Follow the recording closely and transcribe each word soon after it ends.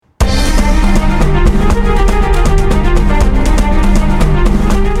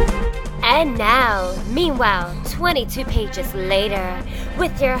22 pages later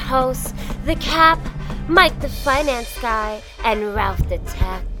with your hosts, The Cap, Mike the Finance Guy, and Ralph the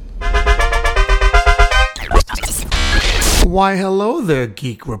Tech. Why, hello there,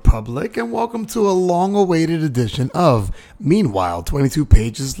 Geek Republic, and welcome to a long-awaited edition of Meanwhile, 22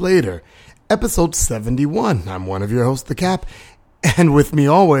 Pages Later, episode 71. I'm one of your hosts, The Cap, and with me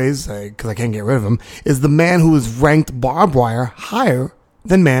always, because I can't get rid of him, is the man who is ranked barbed wire higher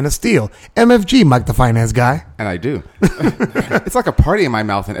than Man of Steel, MFG, Mike the Finance Guy. And I do. It's like a party in my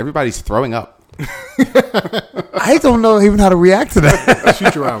mouth and everybody's throwing up. I don't know even how to react to that.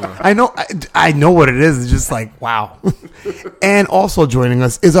 Shoot your armor. I know what it is. It's just like, wow. And also joining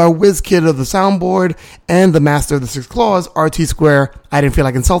us is our whiz kid of the soundboard and the master of the six claws, RT Square. I didn't feel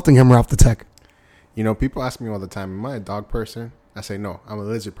like insulting him, Ralph the Tech. You know, people ask me all the time, am I a dog person? I say, no, I'm a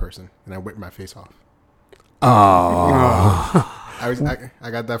lizard person. And I whip my face off. Oh.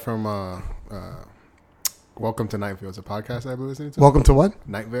 I got that from Welcome to Night Vale. It's a podcast I've been listening to. Welcome to what?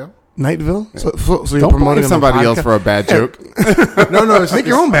 Night Vale. Night Vale? So you're Don't promoting blame somebody else for a bad joke. No, it's Make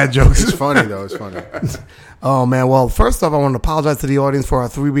your own bad jokes. It's funny, though. It's funny. Oh, man. Well, first off, I want to apologize to the audience for our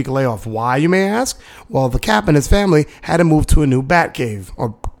 3-week layoff. Why, you may ask? Well, the Cap and his family had to move to a new Bat Cave,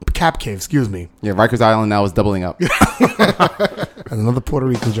 or Cap Cave, excuse me. Yeah, Rikers Island now is doubling up. Another Puerto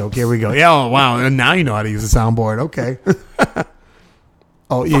Rican joke. Here we go. Yeah, oh, wow. And now you know how to use a soundboard. Okay.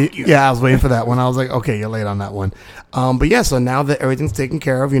 Oh, yeah, I was waiting for that one. I was like, okay, you're late on that one. But yeah, so now that everything's taken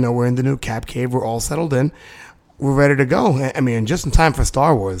care of, we're in the new Cap Cave. We're all settled in. We're ready to go. I mean, just in time for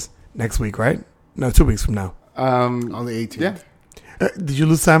Star Wars next week, right? No, 2 weeks from now. On the 18th. Yeah. Did you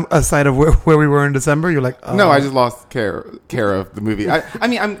lose sight of where we were in December? You're like, No, I just lost care of the movie. I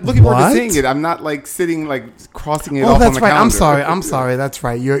mean, I'm looking forward to seeing it. I'm not like sitting like crossing it off that's on the right. calendar. I'm sorry. That's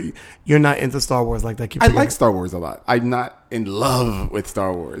right. You're not into Star Wars like that. I like Star Wars a lot. I'm not in love with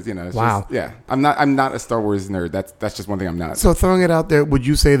Star Wars. It's wow. Just, yeah. I'm not a Star Wars nerd. That's just one thing I'm not. So throwing it out there, would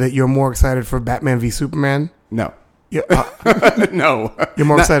you say that you're more excited for Batman v Superman? No. Yeah, no. You're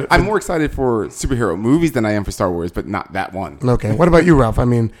more excited. I'm more excited for superhero movies than I am for Star Wars, but not that one. Okay. What about you, Ralph? I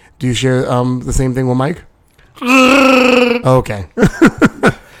mean, do you share the same thing with Mike? Okay.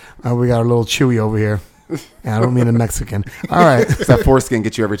 We got a little Chewy over here. I don't mean a Mexican. All right. That foreskin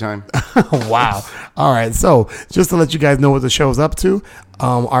gets you every time. Wow. All right. So just to let you guys know what the show's up to,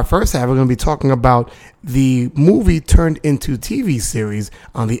 our first half, we're going to be talking about the movie turned into TV series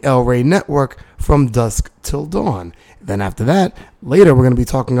on the El Rey Network, From Dusk Till Dawn. Then after that, later we're going to be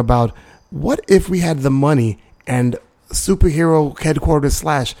talking about what if we had the money and superhero headquarters /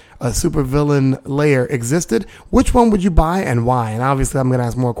 a supervillain lair existed? Which one would you buy and why? And obviously I'm going to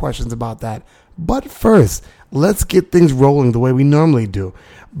ask more questions about that. But first, let's get things rolling the way we normally do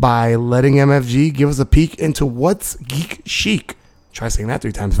by letting MFG give us a peek into what's geek chic. Try saying that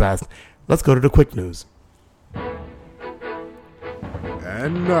 3 times fast. Let's go to the quick news.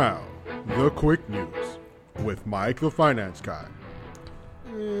 And now, the quick news with Mike the Finance Guy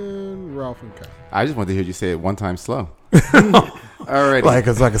and Ralph and Kat. I just wanted to hear you say it one time slow. Alrighty.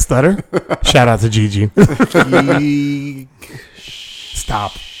 Like a stutter? Shout out to Gigi.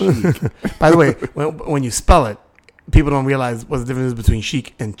 Stop. By the way, when you spell it, people don't realize what the difference is between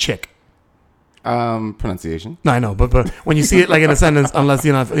chic and chick. Pronunciation. No, I know, but when you see it like in a sentence, unless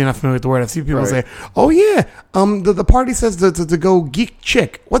you're not familiar with the word, I've seen people Right. say, "Oh yeah, the party says to go geek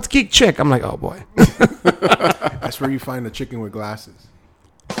chick." What's geek chick? I'm like, oh boy. That's where you find the chicken with glasses.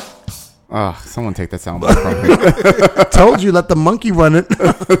 Oh, someone take that soundbite from me. Told you, let the monkey run it.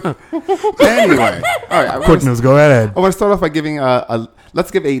 Anyway, all right. Quick news, go ahead. I want to start off by giving let's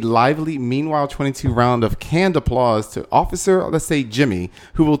give a lively Meanwhile 22 round of canned applause to Officer, let's say Jimmy,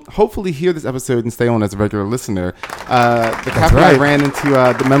 who will hopefully hear this episode and stay on as a regular listener. The Cap and I ran into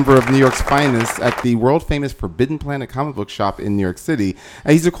the member of New York's finest at the world famous Forbidden Planet comic book shop in New York City.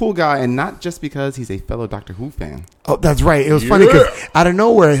 And he's a cool guy, and not just because he's a fellow Doctor Who fan. Oh, that's right. It was funny because out of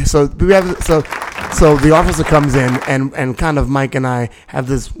nowhere, so the officer comes in and kind of Mike and I have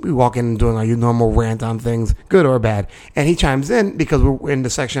this. We walk in and doing our normal rant on things, good or bad, and he chimes in because we're in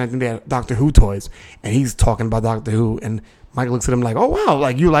the section. I think they had Doctor Who toys, and he's talking about Doctor Who, and Mike looks at him like, "Oh wow,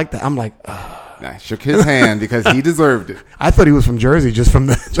 like you like that?" I'm like, I shook his hand because he deserved it. I thought he was from Jersey just from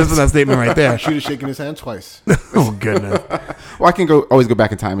that statement right there. Should have shaken his hand twice. Oh goodness! Well, I can always go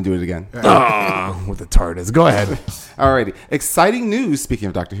back in time and do it again. With the TARDIS. Go ahead. Alrighty. Exciting news, speaking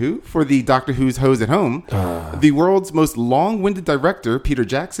of Doctor Who, for the Doctor Who's Hoes at Home. The world's most long-winded director, Peter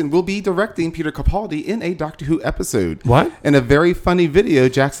Jackson, will be directing Peter Capaldi in a Doctor Who episode. What? In a very funny video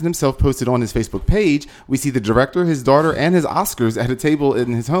Jackson himself posted on his Facebook page, we see the director, his daughter, and his Oscars at a table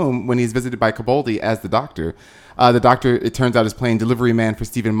in his home when he's visited by Capaldi as the Doctor. The Doctor, it turns out, is playing delivery man for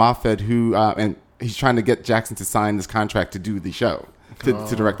Stephen Moffat, who... and he's trying to get Jackson to sign this contract to do the show.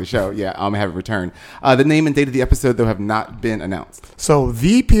 To direct the show, have it returned. The name and date of the episode, though, have not been announced. So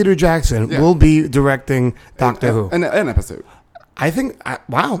the Peter Jackson will be directing Doctor Who. An episode. I think,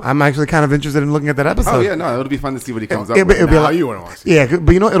 wow, I'm actually kind of interested in looking at that episode. Oh, yeah, no, it'll be fun to see what he comes up with. It'll be a lot, you want to watch it. Yeah,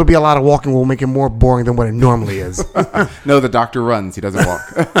 but it'll be a lot of walking. We'll make it more boring than what it normally is. No, the Doctor runs. He doesn't walk.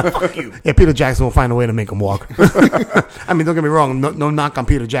 Fuck you. Yeah, Peter Jackson will find a way to make him walk. I mean, don't get me wrong. No knock on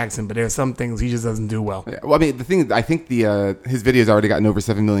Peter Jackson, but there's some things he just doesn't do well. Yeah, well, I mean, the thing is, I think his video's already gotten over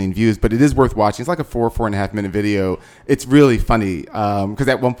 7 million views, but it is worth watching. It's like a 4.5 minute video. It's really funny because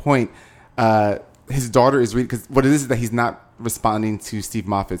at one point, his daughter is reading, because what it is that he's not responding to Steve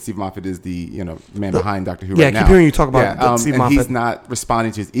Moffat. Steve Moffat is the man behind Doctor Who right now. Yeah, I keep hearing you talk about Steve Moffat. And he's not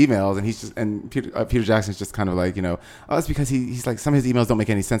responding to his emails, and he's just, and Peter Jackson's just kind of like, it's because he's like, some of his emails don't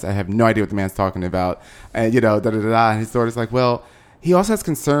make any sense. I have no idea what the man's talking about, and and his daughter's like, well, he also has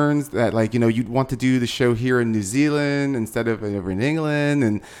concerns that, like, you'd want to do the show here in New Zealand instead of over in England,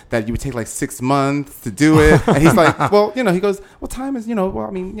 and that you would take like 6 months to do it. And he's like, well, he goes, well, time is,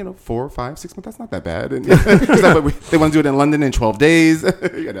 4, 5, 6 months. That's not that bad. And he's like, but they want to do it in London in 12 days. Oh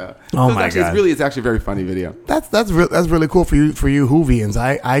so my God. It's actually a very funny video. That's really cool for you Whovians.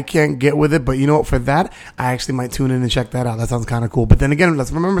 I can't get with it, but you know what? For that, I actually might tune in and check that out. That sounds kind of cool. But then again,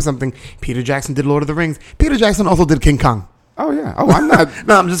 let's remember something. Peter Jackson did Lord of the Rings. Peter Jackson also did King Kong. Oh yeah. Oh, I'm not.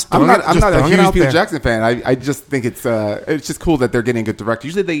 No, I'm not a huge Peter Jackson fan. I just think it's just cool that they're getting a good director.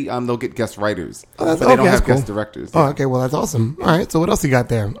 Usually they'll get guest writers, but they don't have guest directors. Oh, okay. Well, that's awesome. All right. So what else you got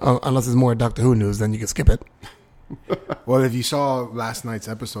there? Unless it's more Doctor Who news, then you can skip it. Well, if you saw last night's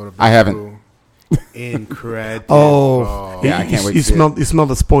episode of I haven't. Incredible. Oh, yeah, I can't wait. You smelled the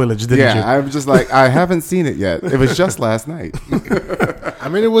spoilage, didn't you? Yeah, I'm just like, I haven't seen it yet. It was just last night. I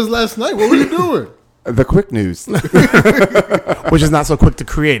mean, it was last night. What were you doing? The quick news, which is not so quick to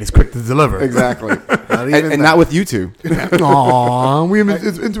create; it's quick to deliver. Exactly, and not with you two. Aww,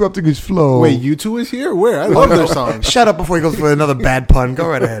 it's interrupting his flow. Wait, U2 is here? Where? I love their song. Shut up before he goes for another bad pun. Go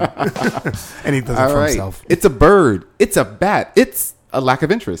right ahead. And he does it for himself. It's a bird. It's a bat. It's a lack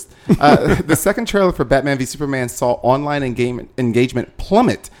of interest. The second trailer for Batman v Superman saw online engagement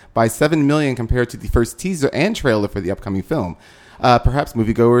plummet by 7 million compared to the first teaser and trailer for the upcoming film. Perhaps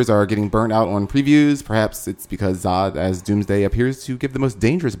moviegoers are getting burnt out on previews. Perhaps it's because Zod as Doomsday appears to give the most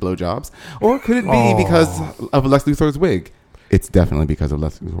dangerous blowjobs. Or could it be because of Lex Luthor's wig? It's definitely because of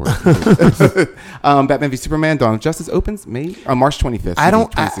Lex Luthor's wig. Batman v Superman Dawn of Justice opens March 25th,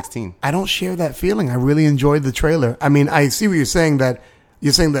 2016. I don't share that feeling. I really enjoyed the trailer. I mean, I see what you're saying, that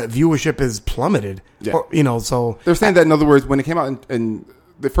viewership is plummeted. Yeah. Or, so... They're saying that, in other words, when it came out in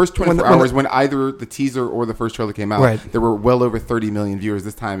the first 24 hours, when either the teaser or the first trailer came out, there were well over 30 million viewers.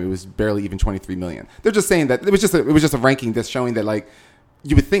 This time it was barely even 23 million. They're just saying that it was just a ranking that's showing that, like,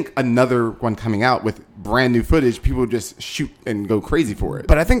 you would think another one coming out with brand new footage, people would just shoot and go crazy for it.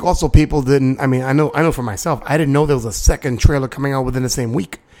 But I think also people didn't. I mean, I know for myself, I didn't know there was a second trailer coming out within the same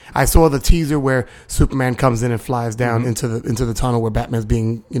week. I saw the teaser where Superman comes in and flies down into the tunnel where Batman's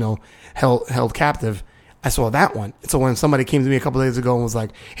being held captive. I saw that one. So when somebody came to me a couple of days ago and was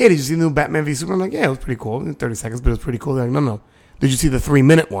like, hey, did you see the new Batman v Superman? I'm like, yeah, it was pretty cool. 30 seconds, but it was pretty cool. They're like, no. Did you see the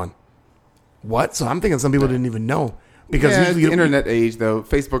 3-minute one? What? So I'm thinking some people didn't even know. Because usually the internet age, though,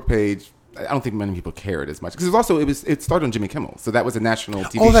 Facebook page, I don't think many people cared as much. Because it started on Jimmy Kimmel. So that was a national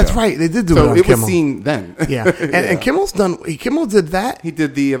TV show. Oh, that's right. They did do it on Kimmel. So it was seen then. Yeah. And Kimmel's done, Kimmel did that. He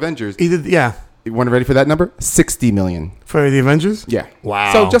did the Avengers. He did, yeah. You want ready for that number? 60 million. For the Avengers? Yeah.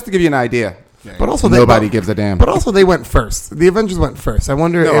 Wow. So just to give you an idea. Yeah, but also nobody gives a damn. But also they went first. The Avengers went first. I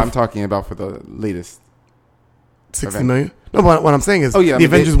wonder if... No, I'm talking about for the latest. 60 million? No, but what I'm saying is the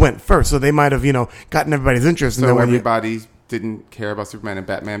Avengers went first, so they might have, gotten everybody's interest. So everybody didn't care about Superman and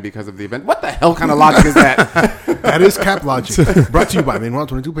Batman because of the event? What the hell kind of logic is that? That is Cap logic. Brought to you by Meanwhile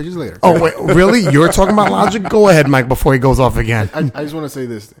 22 pages later. Oh, wait, really? You're talking about logic? Go ahead, Mike, before he goes off again. I just want to say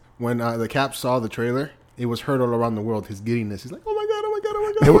this. When the Cap saw the trailer, it was heard all around the world, his giddiness. He's like, oh my God, oh my God, oh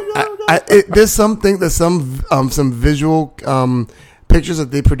my God, oh my God, oh my God. There's some visual pictures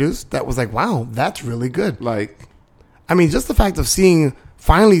that they produced that was like, wow, that's really good. Like, I mean, just the fact of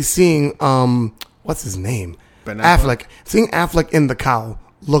finally seeing, what's his name? Ben Affleck. Seeing Affleck in the cowl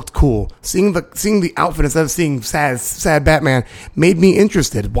looked cool. Seeing the outfit instead of seeing sad Batman made me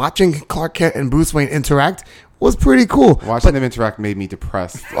interested. Watching Clark Kent and Bruce Wayne interact was pretty cool. Watching them interact made me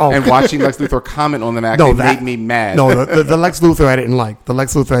depressed. And watching Lex Luthor comment on them made me mad. No, the Lex Luthor I didn't like. The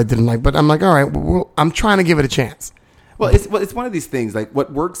Lex Luthor I didn't like. But I'm like, all right, I'm trying to give it a chance. Well, it's one of these things. Like,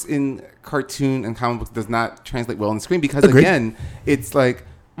 what works in cartoon and comic books does not translate well on the screen because, again, it's like,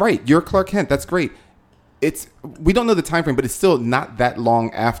 right, you're Clark Kent. That's great. we don't know the time frame, but it's still not that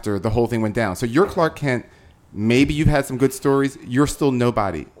long after the whole thing went down. So you're Clark Kent. Maybe you've had some good stories. You're still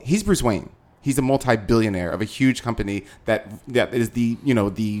nobody. He's Bruce Wayne. He's a multi-billionaire of a huge company that is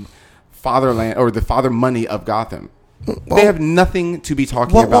the fatherland or the father money of Gotham. They have nothing to be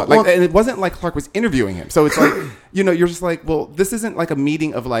talking about. And it wasn't like Clark was interviewing him. So it's like, you're just like, well, this isn't like a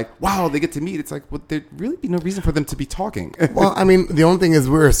meeting of like, wow, they get to meet. It's like, well, there'd really be no reason for them to be talking. Well, I mean, the only thing is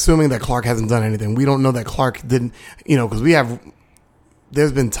we're assuming that Clark hasn't done anything. We don't know that Clark didn't, because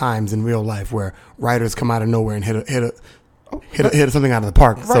there's been times in real life where writers come out of nowhere and hit something out of the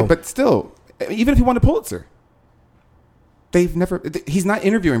park. Right, so, but still, even if he won a Pulitzer, he's not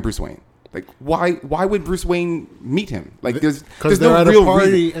interviewing Bruce Wayne. Like, why would Bruce Wayne meet him? Like, there's no at real a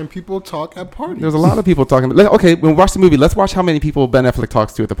party reason. and people talk at parties. There's a lot of people talking. Okay, when we watch the movie, let's watch how many people Ben Affleck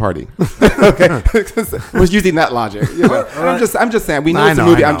talks to at the party. Okay, we're using that logic. I'm just saying we know it's a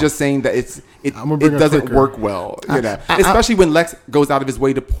movie. I'm just saying that it doesn't work well. Especially when Lex goes out of his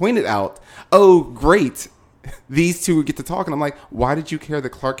way to point it out. Oh, great. These two get to talk, and I'm like, why did you care that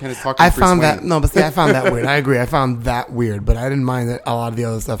Clark Kent is talking to Bruce Wayne? I found that weird. I agree. I found that weird, but I didn't mind a lot of the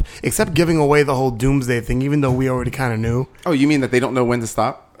other stuff, except giving away the whole Doomsday thing, even though we already kind of knew. Oh, you mean that they don't know when to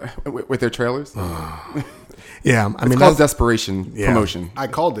stop with their trailers? Yeah. It's called desperation promotion. I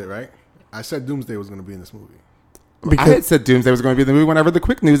called it, right? I said Doomsday was going to be in this movie. I had said Doomsday was going to be in the movie when I read the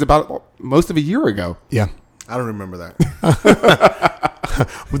quick news about it most of a year ago. Yeah. I don't remember that.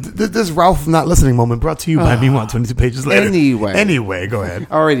 This Ralph not listening moment brought to you by Meanwhile 22 pages later. Anyway, go ahead.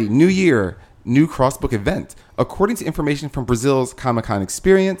 Alrighty, new year, new crossbook event. According to information from Brazil's Comic-Con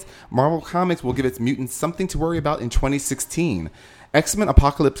experience, Marvel Comics will give its mutants something to worry about in 2016. X-Men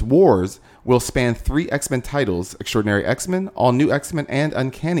Apocalypse Wars will span 3 X-Men titles: Extraordinary X-Men, All New X-Men, and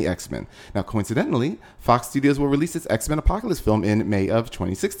Uncanny X-Men. Now, coincidentally, Fox Studios will release its X-Men Apocalypse film in May of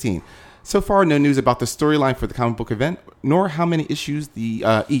 2016. So far, no news about the storyline for the comic book event, nor how many issues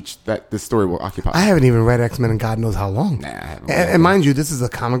each that the story will occupy. I haven't even read X-Men in God knows how long. Nah, I haven't. And mind you, this is a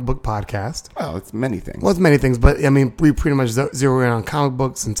comic book podcast. Well, it's many things. Well, it's many things, but I mean, we pretty much zero in on comic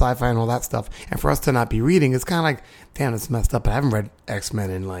books and sci-fi and all that stuff. And for us to not be reading, it's kind of like, damn, it's messed up. But I haven't read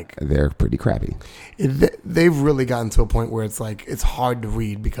X-Men in like... They're pretty crappy. They've really gotten to a point where it's like, it's hard to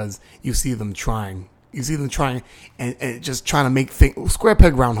read because you see them trying. You see them trying and just trying to make things... Square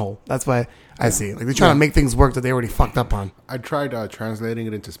peg, round hole. That's why I see it. Like, they're trying to make things work that they already fucked up on. I tried translating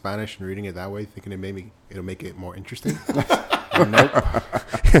it into Spanish and reading it that way, thinking it'll make it more interesting. Nope.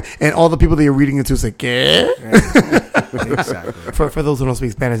 And all the people that you're reading it to say, ¿qué? Exactly. For those who don't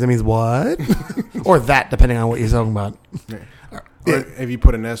speak Spanish, that means what? Or that, depending on what you're talking about. Yeah. Or if you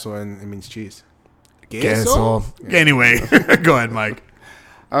put an eso in, it means cheese. Queso. Anyway, go ahead, Mike.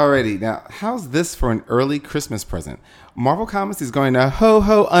 Alrighty, now, how's this for an early Christmas present? Marvel Comics is going to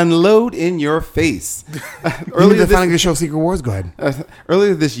ho-ho unload in your face. Earlier finally show Secret Wars, go ahead.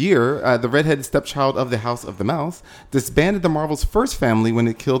 Earlier this year, the redheaded stepchild of the House of the Mouse disbanded the Marvel's first family when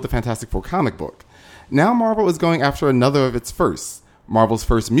it killed the Fantastic Four comic book. Now Marvel is going after another of its firsts. Marvel's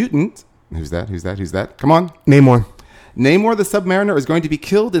first mutant. Who's that? Come on. Namor. Namor the Submariner is going to be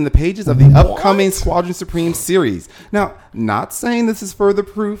killed in the pages of the upcoming Squadron Supreme series. Now, not saying this is further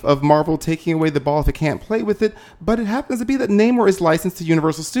proof of Marvel taking away the ball if it can't play with it, but it happens to be that Namor is licensed to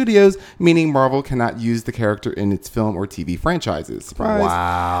Universal Studios, meaning Marvel cannot use the character in its film or TV franchises. Surprise.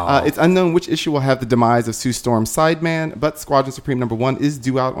 Wow. It's unknown which issue will have the demise of Sue Storm's Sideman, but Squadron Supreme #1 is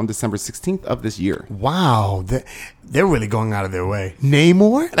due out on December 16th of this year. Wow. They're really going out of their way.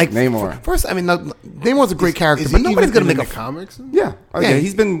 Namor? Like Namor. First, I mean, Namor's a great character, but nobody's going to make a comics. Yeah.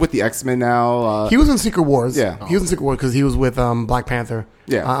 He's been with the X-Men now. He was in Secret Wars. Yeah. He was in Secret Wars because he was with Black Panther.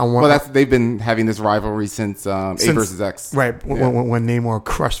 Yeah. They've been having this rivalry since A versus X. Right. Yeah. When Namor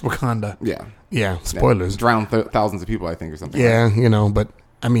crushed Wakanda. Yeah. Yeah. Spoilers. Drowned thousands of people, I think, or something. Yeah, but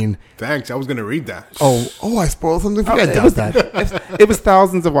I mean... Thanks. I was going to read that. Oh, I spoiled something for you. I doubt that. It was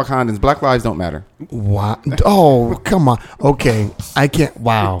thousands of Wakandans. Black lives don't matter. Wow. Oh, come on. Okay. I can't...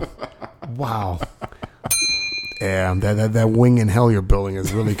 Wow. Yeah, that wing in hell you're building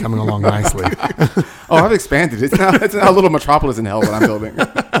is really coming along nicely. I've expanded. It's now a little metropolis in hell that I'm building.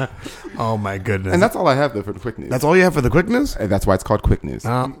 Oh, my goodness. And that's all I have, though, for the quick news. That's all you have for the quick news? And that's why it's called quick news.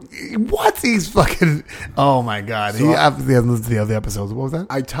 What? He's fucking... Oh, my God. He obviously hasn't listened to the other episodes. What was that?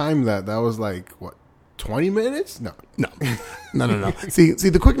 I timed that. That was like, what, 20 minutes? No. See,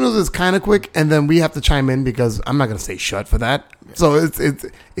 the quick news is kind of quick, and then we have to chime in because I'm not going to say shut for that. So it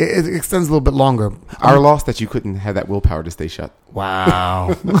extends a little bit longer. Our loss that you couldn't have that willpower to stay shut.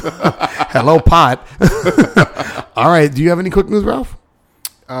 Wow. Hello, pot. All right. Do you have any quick news, Ralph?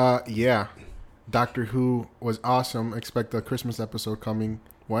 Yeah. Doctor Who was awesome. Expect a Christmas episode coming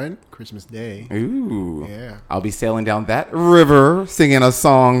When? Christmas Day. Ooh. Yeah. I'll be sailing down that river singing a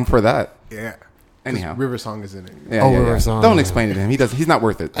song for that. Yeah. Anyhow. River Song is in it. Yeah, River Song. Don't explain it to him. He's not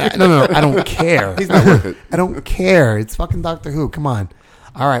worth it. No, I don't care. He's not worth it. I don't care. It's fucking Doctor Who. Come on.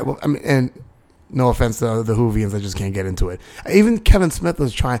 All right. Well, I mean, and no offense to the Whovians, I just can't get into it. Even Kevin Smith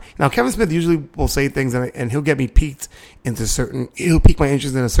was trying. Now, Kevin Smith usually will say things, and he'll get me piqued into certain. He'll pique my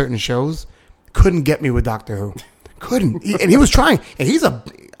interest in certain shows. Couldn't get me with Doctor Who. Couldn't. And he was trying. And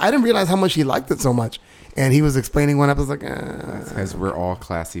I didn't realize how much he liked it so much. And he was explaining one episode, like, Because we're all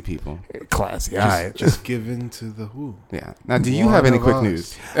classy people. classy. All right. Just give in to the Who. Yeah. Now, do you have any One quick of us.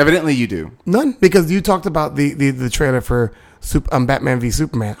 news? Evidently, you do. None, because you talked about the trailer for Batman v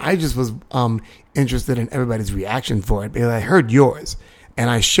Superman. I just was interested in everybody's reaction for it because I heard yours and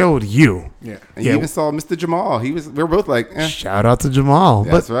I showed you. Yeah. And you even saw Mr. Jamal. We were both like, eh. Shout out to Jamal.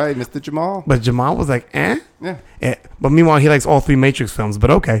 That's right, Mr. Jamal. But Jamal was like, eh? Yeah. But meanwhile, he likes all 3 Matrix films, but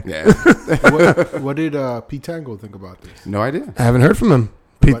okay. Yeah. What did Pete Tango think about this? No idea. I haven't heard from him.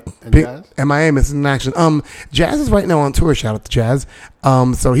 And Jazz? MIA, missing in action. Jazz is right now on tour. Shout out to Jazz.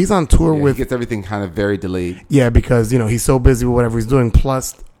 So he's on tour Yeah, with... he gets everything kind of very delayed. Yeah, because, he's so busy with whatever he's doing.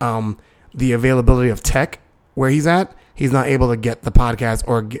 Plus, the availability of tech where he's at, he's not able to get the podcast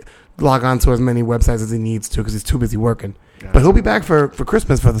or log on to as many websites as he needs to because he's too busy working. But he'll be back for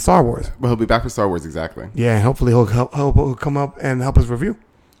Christmas for the Star Wars. Well, he'll be back for Star Wars, exactly. Yeah, and hopefully he'll come up and help us review.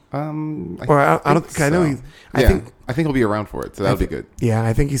 I don't think I know he's. I think he'll be around for it, so that'll be good. Yeah,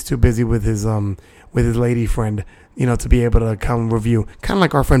 I think he's too busy with his lady friend, to be able to come review. Kind of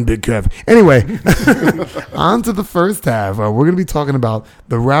like our friend Big Kev. Anyway, on to the first half. We're going to be talking about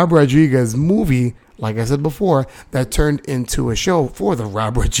the Rob Rodriguez movie, like I said before, that turned into a show for the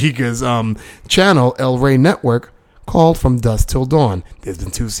Rob Rodriguez channel, El Rey Network, called From Dusk Till Dawn. There's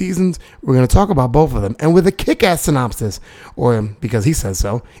been 2 seasons. We're going to talk about both of them. And with a kick-ass synopsis, or because he says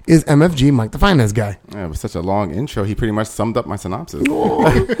so, is MFG Mike the Finance Guy. Yeah, it was such a long intro. He pretty much summed up my synopsis.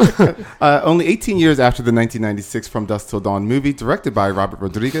 Only 18 years after the 1996 From Dusk Till Dawn movie, directed by Robert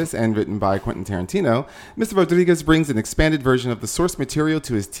Rodriguez and written by Quentin Tarantino, Mr. Rodriguez brings an expanded version of the source material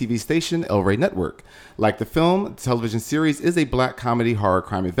to his TV station, El Rey Network. Like the film, the television series is a black comedy horror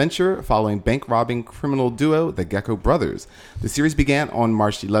crime adventure following bank-robbing criminal duo, the Gecko Brothers. The series began on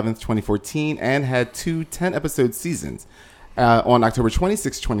March 11th, 2014 and had 2 10-episode seasons. On October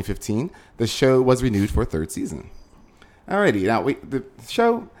 26, 2015, the show was renewed for a 3rd season. Alrighty, now we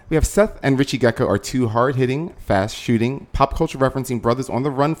have Seth and Richie Gecko are 2 hard-hitting, fast-shooting, pop-culture referencing brothers on the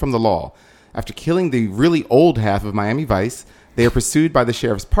run from the law. After killing the really old half of Miami Vice, they are pursued by the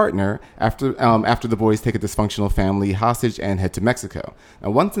sheriff's partner after the boys take a dysfunctional family hostage and head to Mexico. Now,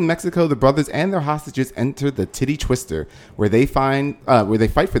 once in Mexico, the brothers and their hostages enter the Titty Twister, where they fight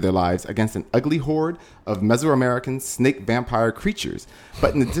for their lives against an ugly horde of Mesoamerican snake vampire creatures.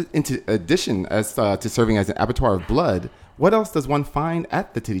 But in addition to serving as an abattoir of blood, what else does one find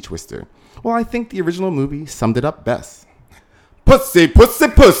at the Titty Twister? Well, I think the original movie summed it up best. Pussy, pussy,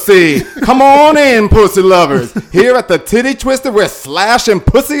 pussy. Come on in, pussy lovers. Here at the Titty Twister, we're slashing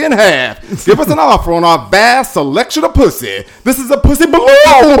pussy in half. Give us an offer on our vast selection of pussy. This is a pussy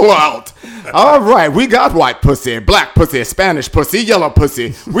blowout. All right, we got white pussy, black pussy, Spanish pussy, yellow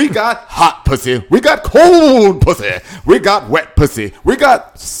pussy. We got hot pussy. We got cold pussy. We got wet pussy. We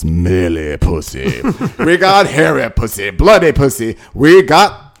got smelly pussy. We got hairy pussy, bloody pussy. We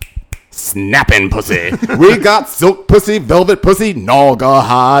got snapping pussy. We got silk pussy, velvet pussy,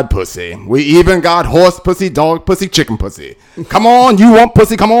 naugahyde pussy. We even got horse pussy, dog pussy, chicken pussy. Come on, you want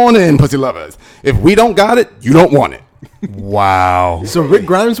pussy? Come on in, pussy lovers. If we don't got it, you don't want it. Wow. So Rick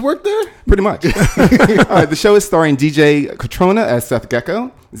Grimes worked there? Pretty much. All right, the show is starring DJ Catrona as Seth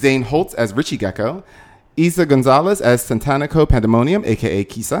Gecko, Zane Holtz as Richie Gecko, Isa Gonzalez as Santanico Pandemonium, a.k.a.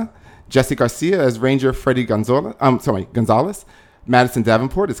 Kisa, Jesse Garcia as Ranger Freddie Gonzalez, Madison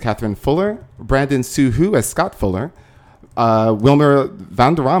Davenport as Catherine Fuller, Brandon Suhu as Scott Fuller, Wilmer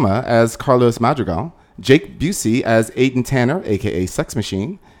Vanderama as Carlos Madrigal, Jake Busey as Aiden Tanner, a.k.a. Sex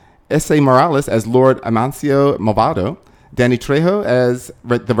Machine, S.A. Morales as Lord Amancio Movado, Danny Trejo as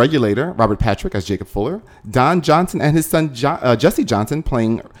the Regulator, Robert Patrick as Jacob Fuller, Don Johnson and his son Jesse Johnson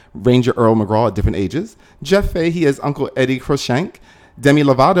playing Ranger Earl McGraw at different ages, Jeff Fahey as Uncle Eddie Croshank, Demi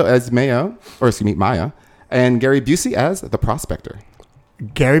Lovato as Maya, and Gary Busey as the Prospector.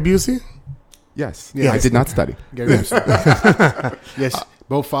 Gary Busey? Yes. Yes. I did not study. Gary Busey. Yes,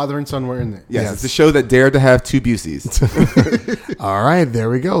 both father and son were in there. Yes, it's a show that dared to have 2 Buseys. All right, there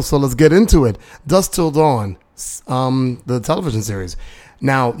we go. So let's get into it. Dusk Till Dawn, the television series.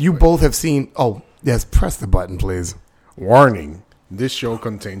 Now, you both have seen... Oh, yes, press the button, please. Warning, this show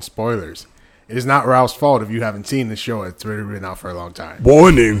contains spoilers. It's not Ralph's fault if you haven't seen the show. It's already been out for a long time.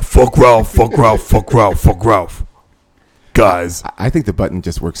 Warning, fuck Ralph, fuck Ralph, fuck Ralph, fuck Ralph. Guys. I think the button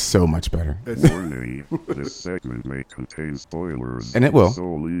just works so much better. Warning, this segment may contain spoilers. And it will. So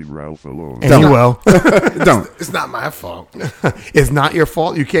leave Ralph alone. And you will. Don't. It's not my fault. It's not your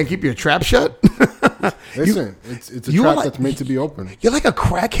fault. You can't keep your trap shut. Listen, it's a you trap like- that's meant to be open. You're like a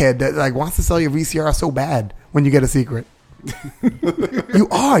crackhead that like wants to sell your VCR so bad when you get a secret. You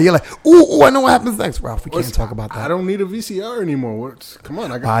are. You're like, ooh, I know what happens next, Ralph. We can't talk about I that. don't need a VCR anymore. Come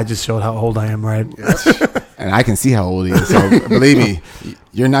on, I just showed how old I am, right? And I can see how old he is. So believe me,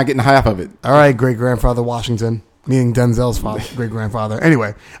 you're not getting half of it. All right, great grandfather Washington, meaning Denzel's father, great grandfather.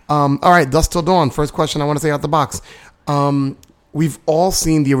 Anyway, all right, Dusk Till Dawn. First question I want to say out the box. We've all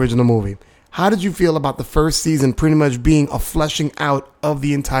seen the original movie. How did you feel about the first season pretty much being a fleshing out of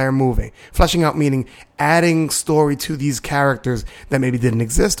the entire movie? Fleshing out meaning adding story to these characters that maybe didn't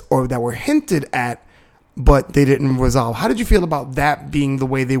exist or that were hinted at, but they didn't resolve. How did you feel about that being the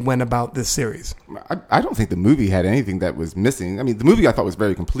way they went about this series? I don't think the movie had anything that was missing. I mean, the movie I thought was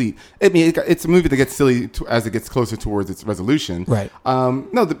very complete. I mean, it's a movie that gets silly as it gets closer towards its resolution. Right.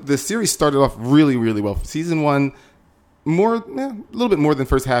 No, the series started off really, really well. Season one, a little bit more than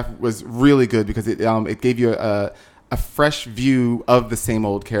first half was really good because it gave you a fresh view of the same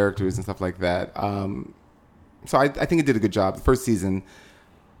old characters and stuff like that. So I think it did a good job the first season.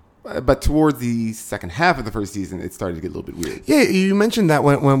 But towards the second half of the first season, it started to get a little bit weird. Yeah, you mentioned that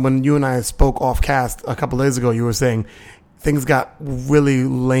when you and I spoke off cast a couple days ago, you were saying things got really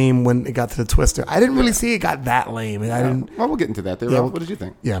lame when it got to the Twister. I didn't really see it got that lame. I didn't. Well, we'll get into that there. Yeah, Ralph. What did you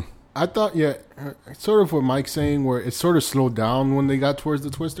think? Yeah. I thought, sort of what Mike's saying, where it sort of slowed down when they got towards the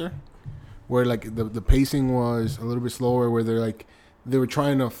Twister, where like the pacing was a little bit slower, where they were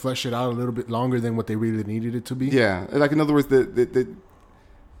trying to flesh it out a little bit longer than what they really needed it to be. Yeah, like in other words,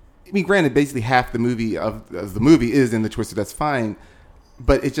 I mean, granted, basically half the movie of the movie is in the Twister. That's fine,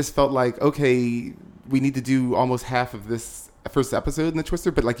 but it just felt like, okay, we need to do almost half of this first episode in the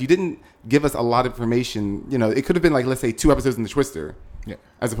Twister, but like you didn't give us a lot of information. You know, it could have been like, let's say 2 episodes in the Twister,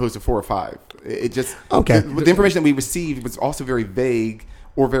 as opposed to 4 or 5. It just okay. The information that we received was also very vague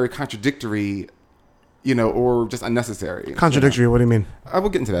or very contradictory. You know, or just unnecessary. Contradictory. What do you mean? I will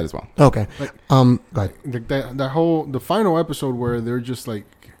get into that as well. Okay. Go ahead. The final episode where they're just like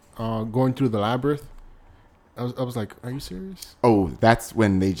going through the labyrinth. I was like, are you serious? Oh, that's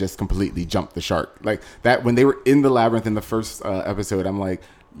when they just completely jumped the shark. Like that, when they were in the labyrinth in the first episode, I'm like,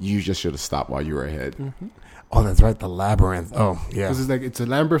 you just should have stopped while you were ahead. Mm-hmm. Oh, that's right, the labyrinth. Oh, yeah. Because it's a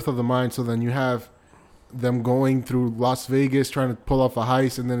labyrinth of the mind. So then you have them going through Las Vegas trying to pull off a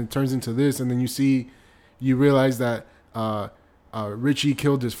heist, and then it turns into this, and then you realize that Richie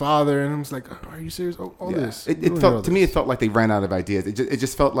killed his father, and I was like, are you serious? This. It felt to me, it felt like they ran out of ideas. It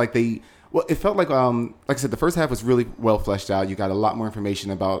just felt like it felt like I said, the first half was really well fleshed out. You got a lot more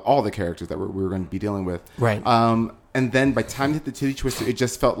information about all the characters that we were going to be dealing with. Right. And then by the time you hit the titty twister, it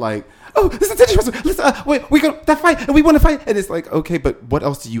just felt like, oh, this is a titty twister. Let's, wait, we got that fight, and we want to fight. And it's like, okay, but what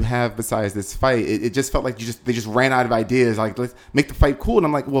else do you have besides this fight? It just felt like they just ran out of ideas. Like, let's make the fight cool. And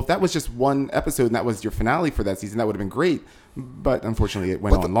I'm like, well, if that was just one episode and that was your finale for that season, that would have been great. But unfortunately, it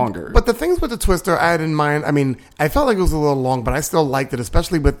went on longer. But the things with the Twister, I didn't mind. I mean, I felt like it was a little long, but I still liked it,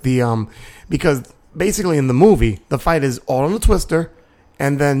 especially with the because basically in the movie, the fight is all on the Twister,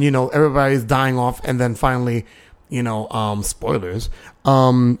 and then everybody's dying off, and then finally, spoilers,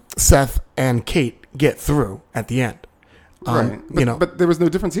 Seth and Kate get through at the end. Right. But there was no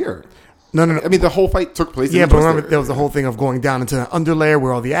difference here. No. I mean, the whole fight took place. Yeah, in the but Twister. remember there was the whole thing of going down into the underlayer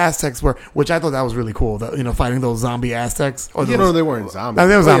where all the Aztecs were, which I thought that was really cool. Fighting those zombie Aztecs. Or No, they weren't zombies. No,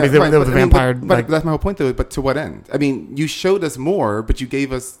 they were zombies. Right, They were the vampire. But that's my whole point, though. But to what end? I mean, you showed us more, but you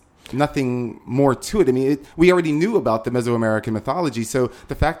gave us nothing more to it. I mean, we already knew about the Mesoamerican mythology. So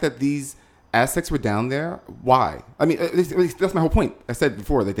the fact that these Aztecs were down there, why? I mean, that's my whole point. I said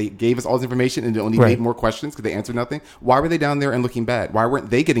before that they gave us all this information and it only made more questions because they answered nothing. Why were they down there and looking bad? Why weren't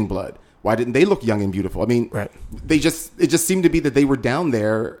they getting blood? Why didn't they look young and beautiful? I mean, it just seemed to be that they were down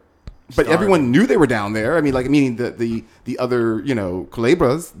there, but everyone knew they were down there. I mean, like, meaning the other,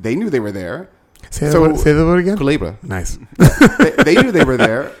 Culebras, they knew they were there. Say the word again? Culebra. Nice. They knew they were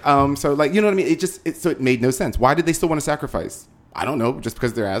there. So, like, you know what I mean? It made no sense. Why did they still want to sacrifice? I don't know, just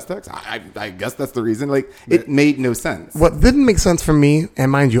because they're Aztecs? I guess that's the reason. Like, it made no sense. What didn't make sense for me,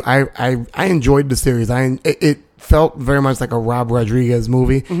 and mind you, I enjoyed the series. It felt very much like a Rob Rodriguez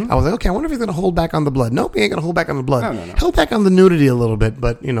movie. Mm-hmm. I was like, okay, I wonder if he's going to hold back on the blood. Nope, he ain't going to hold back on the blood. No. Held back on the nudity a little bit,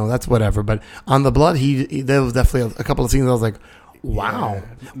 but, that's whatever. But on the blood, there was definitely a couple of scenes I was like, wow.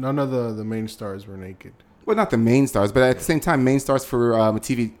 Yeah. None of the main stars were naked. Well, not the main stars, but at the same time, main stars for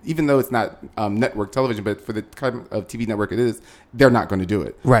TV, even though it's not network television, but for the kind of TV network it is, they're not going to do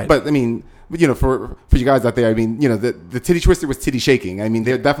it. Right. But I mean, for you guys out there, I mean, the titty twister was titty shaking. I mean,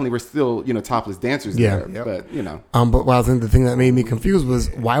 there definitely were still, topless dancers there. Yep. But, But I think the thing that made me confused was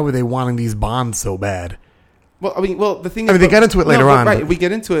why were they wanting these bonds so bad? Well, the thing I mean, they get into it later on. Right, but- we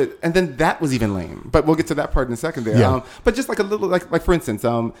get into it, and then that was even lame. But we'll get to that part in a second there. Yeah. But just like a little, like for instance,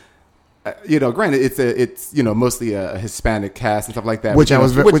 granted, it's mostly a Hispanic cast and stuff like that, Which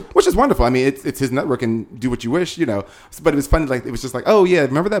which is wonderful. I mean, it's his network and do what you wish, But it was funny, like it was just like, oh yeah,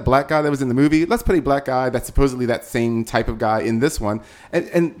 remember that black guy that was in the movie? Let's put a black guy that's supposedly that same type of guy in this one,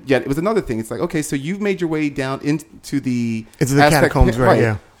 and yet it was another thing. It's like, okay, so you've made your way down into the Aztec catacombs, pit, right?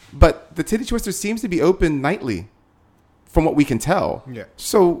 Yeah. But the titty twister seems to be open nightly, from what we can tell. Yeah.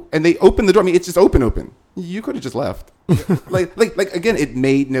 So, and they open the door. I mean, it's just open. You could have just left. like again, it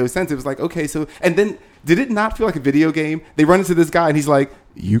made no sense. It was like, okay, so, and then did it not feel like a video game? They run into this guy and he's like,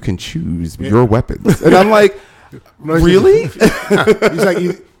 you can choose your weapons. And I'm like, really? He's like,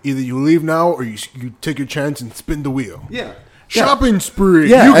 either you leave now or you take your chance and spin the wheel. Yeah. Shopping spree.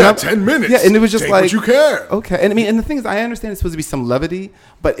 Yeah, You and got I'm- 10 minutes. Yeah, and it was just Take like, what you can. Okay, and I mean, and the thing is, I understand it's supposed to be some levity,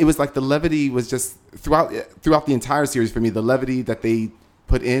 but it was like the levity was just throughout the entire series for me. The levity that they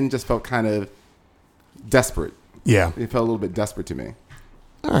put in just felt kind of desperate. Yeah. It felt a little bit desperate to me.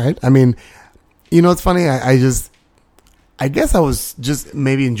 All right. I mean, it's funny. I guess I was just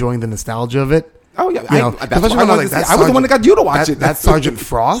maybe enjoying the nostalgia of it. Oh yeah, Especially that's why when I wanted to see. I was the one that got you to watch it. That's Sergeant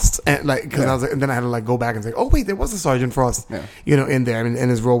Frost, and because I was like, and then I had to go back and say, oh wait, there was a Sergeant Frost, in there. I mean,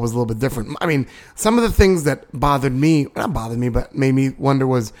 and his role was a little bit different. I mean, some of the things that not bothered me, but made me wonder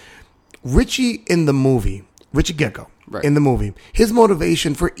was Richie in the movie, Richie Gecko in the movie. His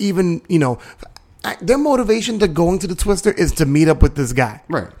motivation for even their motivation to going to the Twister is to meet up with this guy,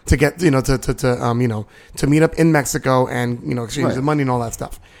 right? To get to meet up in Mexico and exchange the money and all that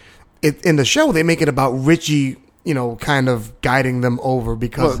stuff. In the show, they make it about Richie, kind of guiding them over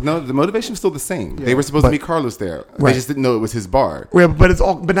because the motivation was still the same. Yeah. They were supposed to meet Carlos there. They just didn't know it was his bar. Yeah, but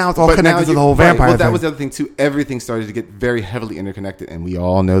now it's all connected to the whole vampire Well, that thing. was the other thing too. Everything started to get very heavily interconnected, and we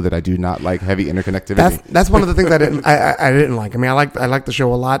all know that I do not like heavy interconnectivity. That's one of the things I didn't like. I mean, I like the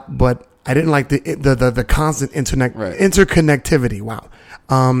show a lot, but I didn't like the constant interconnectivity. Wow,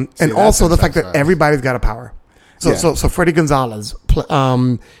 and also the fact that everybody's got a power. So Freddy Gonzalez.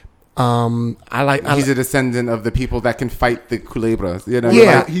 He's a descendant of the people that can fight the culebras.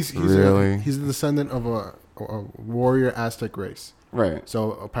 Yeah, he's really he's a descendant of a warrior Aztec race. Right.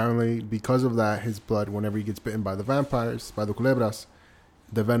 So apparently, because of that, his blood, whenever he gets bitten by the vampires, by the culebras,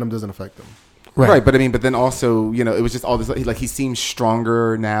 the venom doesn't affect him. Right. But then also, it was just all this, like he seems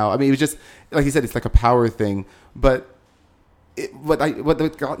stronger now. I mean, it was just, like you said, it's like a power thing. But what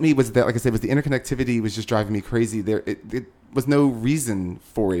got me was that, like I said, was the interconnectivity was just driving me crazy. It was no reason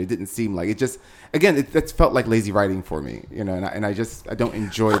for it. It didn't seem like it. Just again, it felt like lazy writing for me, and I don't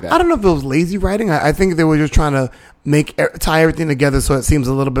enjoy that. I don't know if it was lazy writing. I think they were just trying to tie everything together so it seems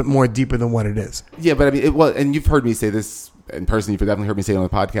a little bit more deeper than what it is. Yeah, but I mean, and you've heard me say this in person. You've definitely heard me say it on the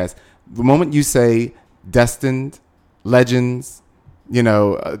podcast. The moment you say destined, legends,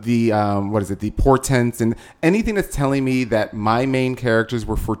 the portents and anything that's telling me that my main characters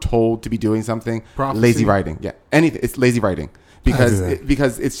were foretold to be doing something, prophecy. Lazy writing. Yeah, anything. It's lazy writing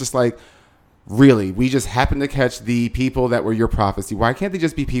because it's just like, really, we just happen to catch the people that were your prophecy. Why can't they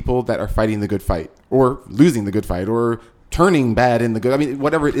just be people that are fighting the good fight or losing the good fight or turning bad in the good? I mean,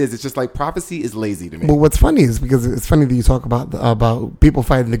 whatever it is, it's just like prophecy is lazy to me. But what's funny is because it's funny that you talk about people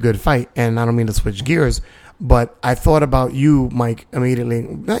fighting the good fight, and I don't mean to switch gears, but I thought about you, Mike, immediately.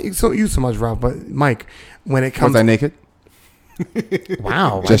 Not you so much, Ralph, but Mike, when it comes. Was I naked?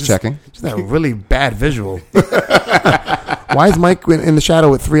 Wow, just checking. Just a really bad visual. Why is Mike in the shadow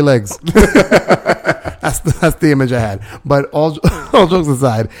with 3 legs? That's the image I had. But all jokes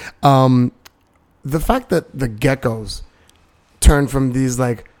aside, the fact that the geckos turned from these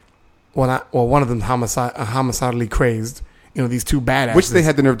one of them homicidally crazed, these 2 badasses, which they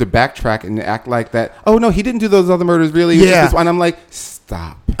had the nerve to backtrack and act like that. Oh no, he didn't do those other murders. Really? Yeah. And I'm like,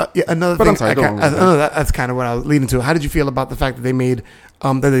 stop. Another but thing. I'm sorry. That's kind of what I was leading to. How did you feel about the fact that they made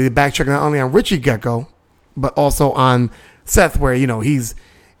that they backtracked not only on Richie Gecko, but also on Seth, where he's,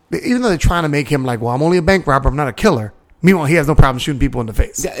 even though they're trying to make him like, well, I'm only a bank robber, I'm not a killer. Meanwhile, he has no problem shooting people in the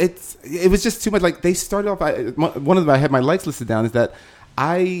face. Yeah, it was just too much. Like they started off. One of them I had my likes listed down is that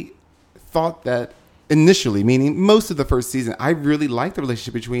I thought that initially, meaning most of the first season, I really liked the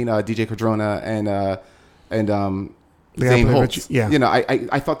relationship between DJ Cadrona The guy Zane played Holtz. Richie, yeah. You know,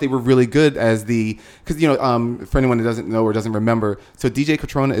 I thought they were really good as because, you know, for anyone who doesn't know or doesn't remember, so DJ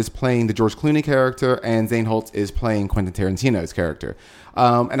Cotrona is playing the George Clooney character and Zane Holtz is playing Quentin Tarantino's character.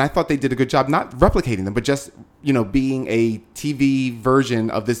 And I thought they did a good job, not replicating them, but just, you know, being a TV version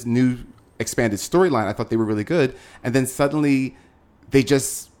of this new expanded storyline. I thought they were really good. And then suddenly they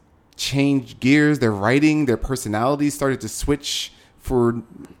just changed gears. Their writing, their personalities started to switch for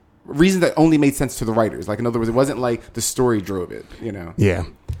reasons that only made sense to the writers. Like, in other words, it wasn't like the story drove it, you know? Yeah.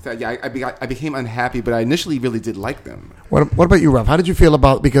 So, yeah, I became unhappy, but I initially really did like them. What about you, Ralph? How did you feel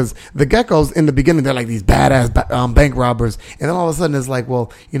about, because the Geckos in the beginning, they're like these badass bank robbers, and then all of a sudden it's like,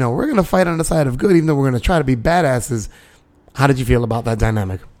 well, you know, we're going to fight on the side of good, even though we're going to try to be badasses. How did you feel about that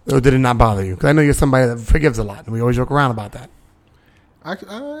dynamic? Or did it not bother you? Because I know you're somebody that forgives a lot, and we always joke around about that. I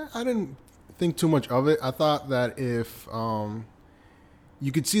didn't think too much of it. I thought that if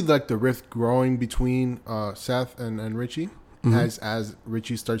you could see like the rift growing between Seth and Richie, as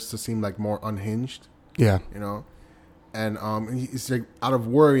Richie starts to seem like more unhinged. Yeah. You know, and he's like out of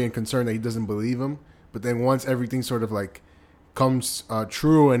worry and concern that he doesn't believe him. But then once everything sort of like comes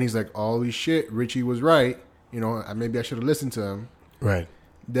true, and he's like, "Holy shit, Richie was right." You know, maybe I should have listened to him. Right.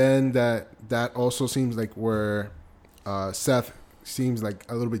 Then that also seems like where Seth seems like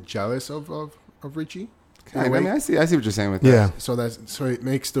a little bit jealous of Richie. I mean, I see what you're saying with Yeah. that. So it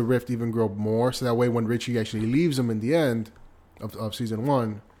makes the rift even grow more. So that way, when Richie actually leaves him in the end of season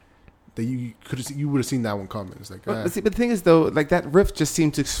 1, that you would have seen that one coming. It's like, But the thing is, though, like that rift just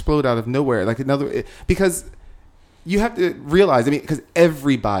seemed to explode out of nowhere. Like because you have to realize, I mean, because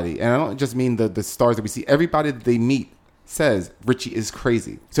everybody, and I don't just mean the stars that we see, everybody that they meet says Richie is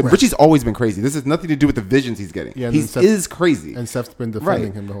crazy. So Right. Richie's always been crazy. This has nothing to do with the visions he's getting. Yeah, he and Seth- is crazy. and Seth's been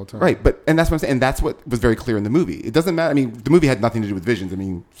defending him the whole time. Right, and that's what I'm saying. And that's what was very clear in the movie. It doesn't matter. I mean, the movie had nothing to do with visions. I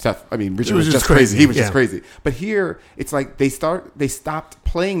mean, Richie was just crazy. He was just crazy. But here, it's like they stopped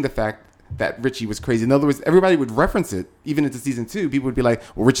playing the fact that Richie was crazy. In other words, everybody would reference it, even into season 2. People would be like,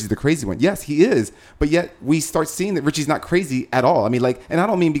 well, Richie's the crazy one. Yes, he is. But yet we start seeing that Richie's not crazy at all. I mean, like, and I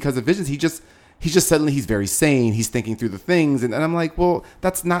don't mean because of visions. He's just suddenly he's very sane. He's thinking through the things, and I'm like, well,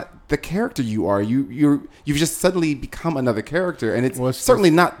 that's not the character you are. You've just suddenly become another character, and it's certainly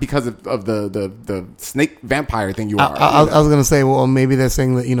not because of the snake vampire thing you are. I was gonna say, well, maybe they're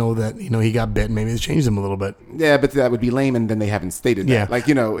saying that he got bit. Maybe it's changed him a little bit. Yeah, but that would be lame, and then they haven't stated that. Yeah. Like,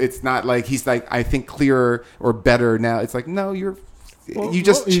 it's not like he's like, I think clearer or better now. It's like, no, you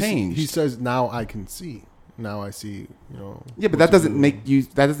just changed. He says, now I can see. Now I see, Yeah, but that doesn't mean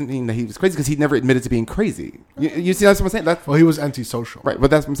that he was crazy, because he never admitted to being crazy. You see, that's what I'm saying. Well, he was antisocial. Right,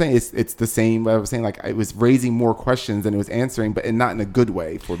 but that's what I'm saying. It's the same. What I was saying, like, it was raising more questions than it was answering, but not in a good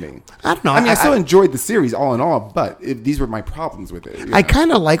way for me. I don't know. I mean, I still enjoyed the series all in all, but these were my problems with it. I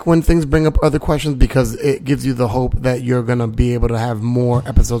kind of like when things bring up other questions, because it gives you the hope that you're going to be able to have more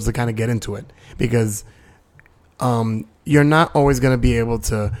episodes to kind of get into it, because you're not always going to be able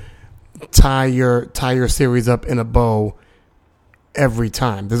to tie your series up in a bow every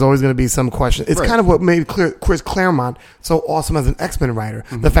time. There's always going to be some question. It's kind of what made Chris Claremont so awesome as an X-Men writer.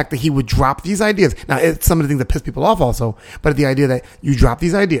 Mm-hmm. The fact that he would drop these ideas. Now, it's some of the things that piss people off also, but the idea that you drop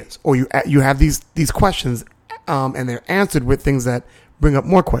these ideas, or you have these questions, and they're answered with things that bring up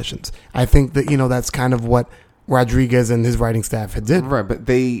more questions. I think that that's kind of what Rodriguez and his writing staff had did. Right, but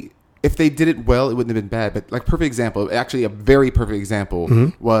if they did it well, it wouldn't have been bad. But like, perfect example, actually a very perfect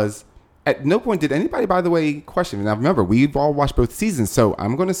example was, at no point did anybody, by the way, question. Now remember, we've all watched both seasons, so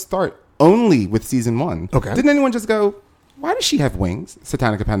I'm going to start only with season 1. Okay. Didn't anyone just go, why does she have wings?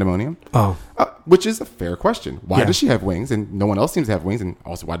 Satanica Pandemonium. Oh. Which is a fair question. Why does she have wings? And no one else seems to have wings. And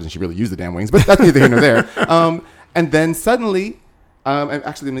also, why doesn't she really use the damn wings? But that's neither here nor there. And then suddenly,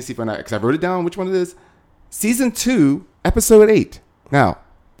 actually, let me see if because I wrote it down which one it is. Season 2, episode 8. Now,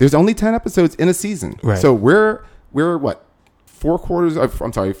 there's only 10 episodes in a season. Right. So we're what?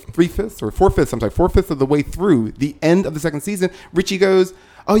 4/5 of the way through the end of the second season. Richie goes,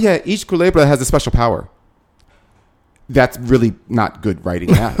 oh yeah, each Culebra has a special power. That's really not good writing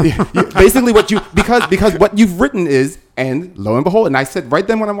now. Basically because what you've written is, and lo and behold, and I said right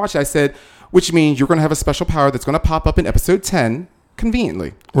then when I watched it, I said, which means you're going to have a special power that's going to pop up in episode 10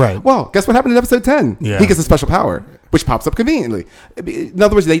 conveniently. Right. Well, guess what happened in episode 10? Yeah. He gets a special power, which pops up conveniently. In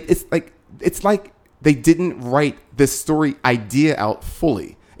other words, it's like they didn't write this story idea out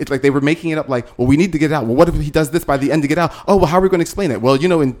fully. It's like they were making it up like, well, we need to get it out. Well, what if he does this by the end to get out? Oh, well, how are we going to explain it? Well,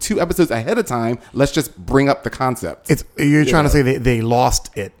 in 2 episodes ahead of time, let's just bring up the concept. You're trying to say they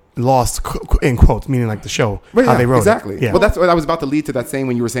lost it. lost in quotes, meaning like the show, Right, how yeah, they wrote exactly. it. Yeah. Well, that's what I was about to lead to that saying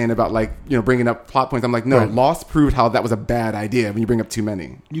when you were saying about like bringing up plot points. I'm like, no, Right. Lost proved how that was a bad idea when you bring up too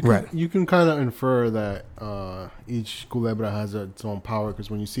many. You can kind of infer that each culebra has its own power, because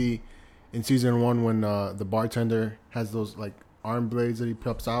when you see in season 1 when the bartender has those like arm blades that he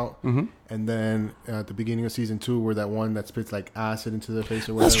pops out, and then at the beginning of season 2 where that one that spits like acid into their face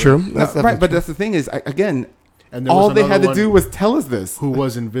or whatever. That's true. No, That's right, definitely but true. that's the thing is, again, And there all was they had another to do one was tell us this. who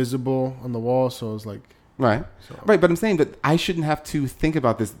was invisible on the wall, so it was like, Right. Right, but I'm saying that I shouldn't have to think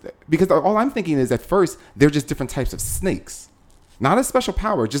about this because all I'm thinking is at first they're just different types of snakes. Not a special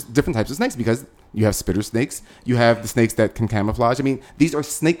power, just different types of snakes because you have spitter snakes, you have the snakes that can camouflage. I mean, these are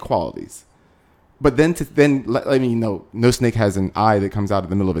snake qualities. But then no snake has an eye that comes out of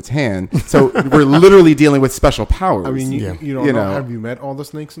the middle of its hand. So we're literally dealing with special powers. I mean, Yeah. you don't know. Have you met all the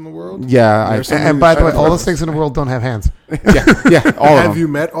snakes in the world? yeah, There's I, some- And by the way, all the snakes in the world don't have hands. yeah, all of Have them. you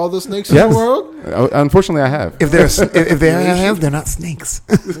met all the snakes in Yes. the world? Unfortunately, I have. If they have hands, they're not snakes.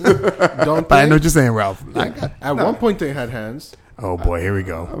 Don't But I they? know what you're saying, Ralph. At one point they had hands. Oh boy, here we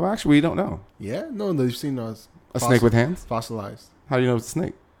go. Well, actually, we don't know. Yeah, no, they've seen us. A snake with hands? Fossilized. How do you know it's a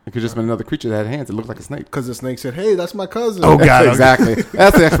snake? It could just been another creature that had hands. It looked like a snake. Because the snake said, "Hey, that's my cousin." Oh god, Exactly.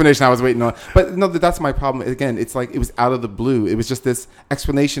 That's the explanation I was waiting on. But no, that's my problem. Again, it's like it was out of the blue. It was just this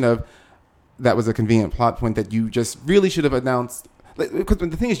explanation of that was a convenient plot point that you just really should have announced. Because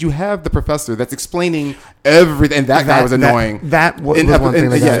the thing is, you have the professor that's explaining everything, and that guy was annoying. That was one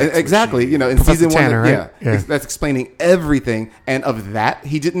thing. Yeah, exactly. You know, in Professor season Tanner, one, right? Yeah. that's explaining everything. And of that,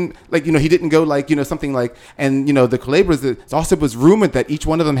 he didn't he didn't go something like, and the Culebras. It also was rumored that each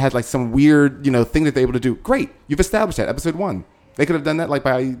one of them had like some weird thing that they're able to do. Great, you've established that. Episode 1, they could have done that like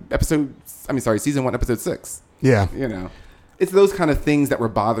by season 1, episode 6. Yeah. It's those kind of things that were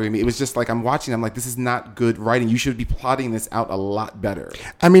bothering me. It was just like I'm watching. I'm like, this is not good writing. You should be plotting this out a lot better.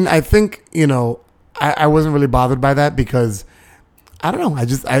 I mean, I think I wasn't really bothered by that because I don't know.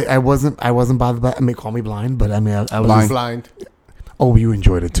 I wasn't bothered by. I mean, call me blind, but I mean, I was Blind. Oh, you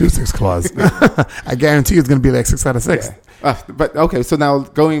enjoyed it too, Six Claws. I guarantee it's going to be like 6 out of 6. But okay, so now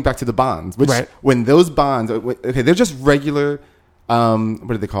going back to the bonds, which Right. when those bonds, okay, they're just regular. What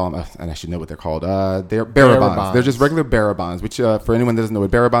do they call them? And I should know what they're called. They're bearer bonds. bonds. They're just regular bearer bonds, which for anyone that doesn't know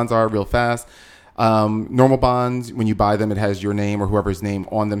what bearer bonds are, real fast. Normal bonds, when you buy them, it has your name or whoever's name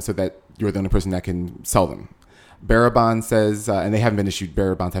on them so that you're the only person that can sell them. Bearer bond says, and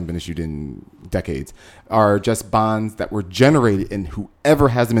bearer bonds haven't been issued in decades, are just bonds that were generated and whoever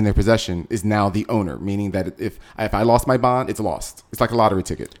has them in their possession is now the owner, meaning that if I lost my bond, it's lost. It's like a lottery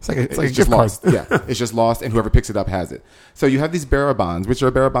ticket. It's like a just gift card. lost. Yeah, it's just lost and whoever picks it up has it. So you have these bearer bonds, which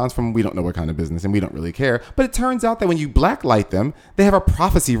are bearer bonds from we don't know what kind of business and we don't really care. But it turns out that when you blacklight them, they have a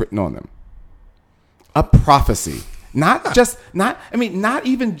prophecy written on them. A prophecy. Not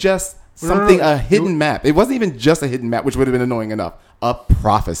even just something, a hidden map. It wasn't even just a hidden map, which would have been annoying enough. A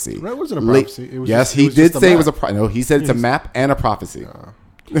prophecy. No, it wasn't a prophecy. It was yes, just- he it was did just a say it map. was no, he said it's a map and a prophecy.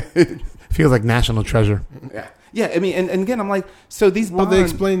 Feels like national treasure. Yeah. Yeah, I mean, and again, I'm like, so these Well, bonds. they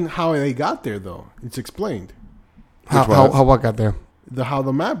explain how they got there, though. It's explained. How what got there? How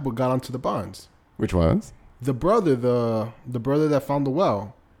the map got onto the bonds. Which was? The brother that found the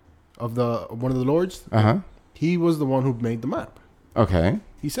well of one of the lords. Uh-huh. He was the one who made the map. Okay.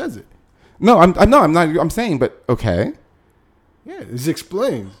 He says it. No, I'm not. I'm saying, but okay. Yeah, it's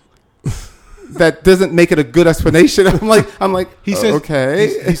explained. That doesn't make it a good explanation. I'm like. He says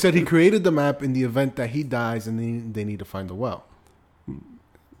okay. He said he created the map in the event that he dies and then they need to find the well.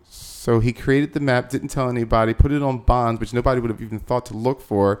 So he created the map, didn't tell anybody, put it on bonds, which nobody would have even thought to look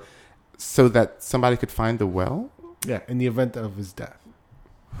for, so that somebody could find the well. Yeah, in the event of his death.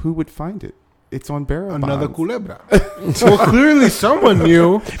 Who would find it? It's on bearer Another bonds. culebra. Well, clearly someone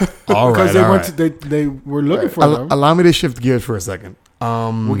knew All because right. they were looking for them. Allow me to shift gears for a second.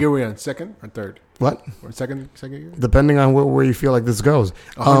 What gear we on? Second or third? What? Or second gear? Depending on where you feel like this goes.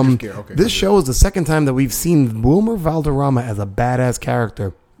 100th gear. Okay. This show is the second time that we've seen Wilmer Valderrama as a badass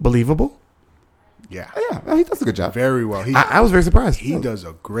character. Believable? Yeah. Yeah, he does a good job. Very well. I was very surprised. He does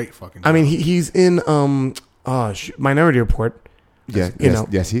a great fucking job. I mean, he's in Minority Report. Yes, You know.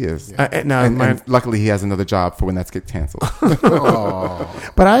 yes, he is. And Luckily, he has another job for when that's get canceled.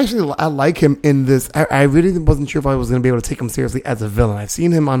 But I like him in this. I really wasn't sure if I was going to be able to take him seriously as a villain. I've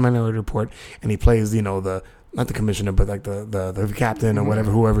seen him on Minority Report, and he plays, the not the commissioner, but like the captain or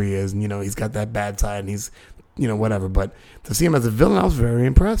whatever, whoever he is. And he's got that bad side, and he's whatever. But to see him as a villain, I was very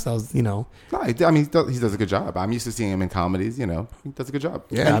impressed. I was, No, I mean, he does a good job. I'm used to seeing him in comedies. He does a good job.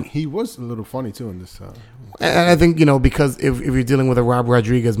 yeah. And he was a little funny too in this. And I think because if you're dealing with a Rob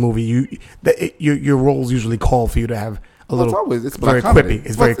Rodriguez movie, your roles usually call for you to have a little. It's very black comedy. quippy.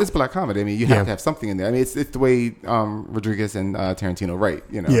 It's very. It's black comedy. I mean, you have to have something in there. I mean, it's the way Rodriguez and Tarantino write.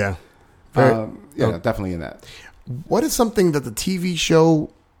 You know. Yeah. Definitely in that. What is something that the TV show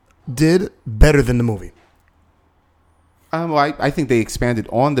did better than the movie? Well, I think they expanded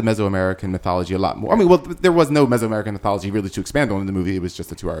on the Mesoamerican mythology a lot more. I mean, well, there was no Mesoamerican mythology really to expand on in the movie. It was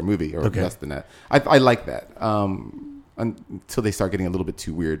just a 2-hour movie or less than that. I like that until they start getting a little bit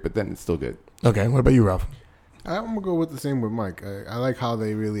too weird, but then it's still good. Okay, what about you, Ralph? I'm gonna go with the same with Mike. I like how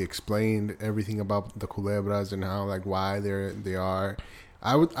they really explained everything about the culebras and how why they are.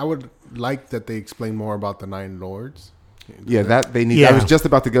 I would like that they explain more about the 9 lords. Yeah, that they need. Yeah. I was just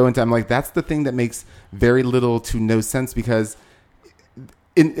about to go into. I'm like, that's the thing that makes very little to no sense because,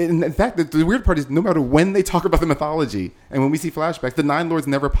 in fact, the weird part is no matter when they talk about the mythology and when we see flashbacks, the 9 lords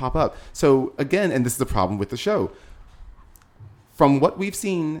never pop up. So again, and this is the problem with the show. From what we've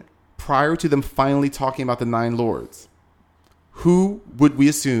seen prior to them finally talking about the 9 lords, who would we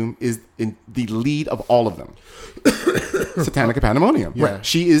assume is in the lead of all of them? Satanica Pandemonium. Yeah. Right.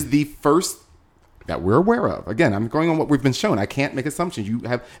 She is the first that we're aware of. Again, I'm going on what we've been shown. I can't make assumptions. You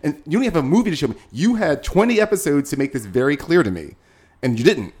don't have a movie to show me. You had 20 episodes to make this very clear to me, and you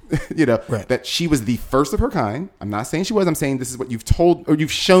didn't. That she was the first of her kind. I'm not saying she was. I'm saying this is what you've told or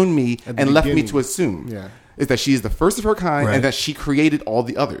you've shown me and left me to assume. Yeah. Is that she is the first of her kind and that she created all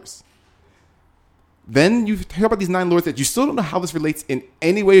the others. Then you hear about these 9 lords that you still don't know how this relates in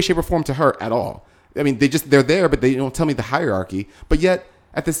any way, shape, or form to her at all. I mean, they're there, but they don't tell me the hierarchy. But yet,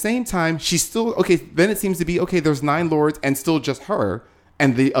 at the same time, she's still, okay, then it seems to be, okay, there's 9 lords and still just her,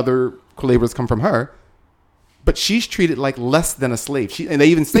 and the other culebras come from her. But she's treated like less than a slave. And they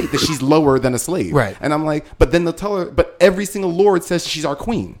even state that she's lower than a slave. Right. And I'm like, but then they'll tell her, but every single lord says she's our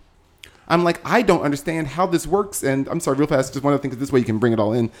queen. I'm like, I don't understand how this works. And I'm sorry, real fast, just one other thing, because this way you can bring it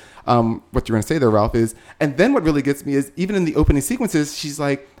all in. What you're going to say there, Ralph, is, and then what really gets me is, even in the opening sequences, she's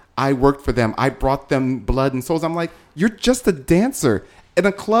like, I worked for them. I brought them blood and souls. I'm like, you're just a dancer in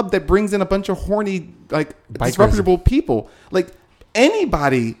a club that brings in a bunch of horny, disreputable people. Like,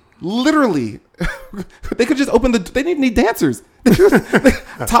 anybody, literally, they could just open they didn't even need dancers.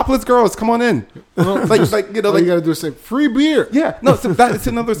 Topless girls, come on in. All you gotta do is say free beer. Yeah, no. So that's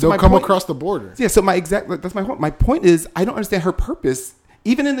another. They'll come across the border. Yeah. So that's my point. My point is, I don't understand her purpose.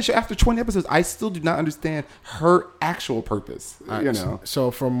 Even in the show, after 20 episodes, I still do not understand her actual purpose.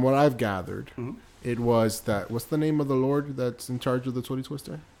 So from what I've gathered, it was that. What's the name of the lord that's in charge of the Twiddly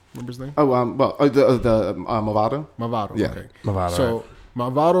Twister? Remember his name? Oh, the Movado. Movado. Yeah. Okay. Movado, So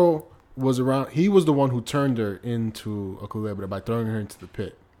Movado was around. He was the one who turned her into a culebra by throwing her into the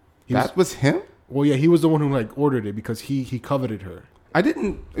pit. That was him? Well, yeah, he was the one who ordered it because he coveted her. I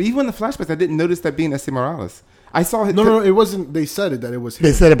didn't, even in the flashbacks, I didn't notice that being Essie Morales. I saw him. No, it wasn't. They said it that it was him.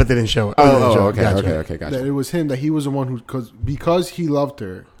 They said it, but they didn't show it. Okay, gotcha. That it was him, that he was the one who, because he loved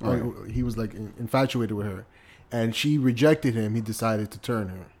her, he was infatuated with her, and she rejected him, he decided to turn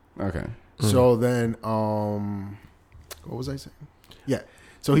her. Okay. So then, what was I saying? Yeah.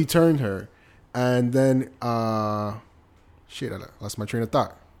 So he turned her, and then, I lost my train of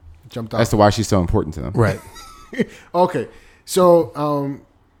thought. Jumped out. As to why she's so important to them. Right. Okay. So,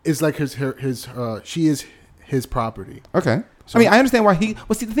 it's like she is his property. Okay. So, I mean, I understand why the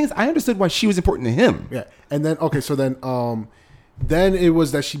thing is, I understood why she was important to him. Yeah. And then, then it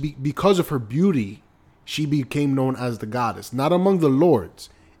was that because of her beauty, she became known as the goddess. Not among the lords.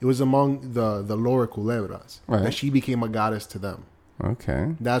 It was among the lower culebras. Right. That she became a goddess to them.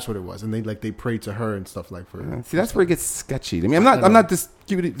 Okay. That's what it was. And they prayed to her and stuff like that. See, that's where it gets sketchy. I mean, I'm not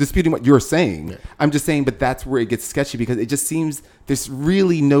disputing what you're saying. Yeah. I'm just saying, but that's where it gets sketchy because it just seems there's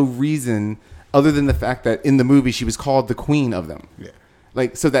really no reason other than the fact that in the movie she was called the queen of them. Yeah.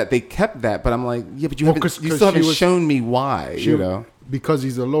 So that they kept that, but I'm like, yeah, but you still haven't shown me why, Because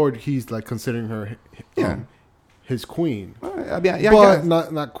he's a lord, he's considering her his queen. But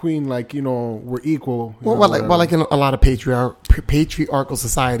not queen we're equal. Like in a lot of patriarchal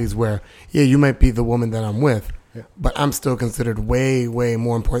societies where, you might be the woman that I'm with, but I'm still considered way, way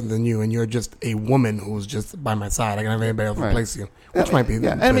more important than you, and you're just a woman who's just by my side. I can have anybody else replace you, which might be.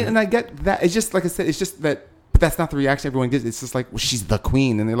 Yeah, and I get that. It's just like I said. It's just that, but that's not the reaction everyone gives. It's just like, well, she's the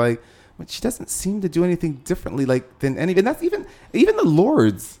queen, and they're like, but she doesn't seem to do anything differently than any. And that's even the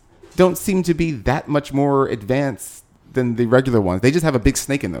lords don't seem to be that much more advanced than the regular ones. They just have a big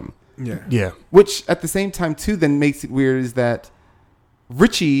snake in them. Yeah. Which at the same time too then makes it weird is that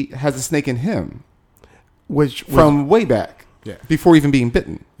Richie has a snake in him. Which from way back. Yeah. Before even being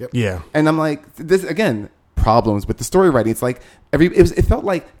bitten. Yep. Yeah. And I'm like, this again, problems with the story writing. It's like it felt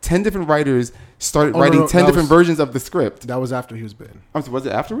like 10 different writers started Oh, writing no, 10 that different was- versions of the script. That was after he was bitten. Oh, so was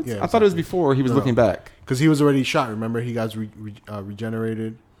it afterwards? Yeah, it I was thought it was before he was No. looking back. Because he was already shot. Remember, he got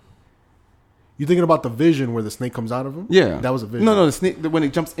regenerated. You thinking about the vision where the snake comes out of him? Yeah. That was a vision. No, the snake, when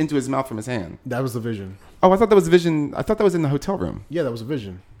it jumps into his mouth from his hand. That was the vision. Oh, I thought that was vision. I thought that was in the hotel room. Yeah, that was a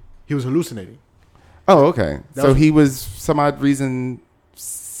vision. He was hallucinating. Oh, okay. That So was- he was, some odd reason,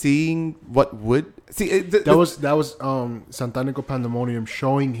 seeing what would... See, That was Santanico Pandemonium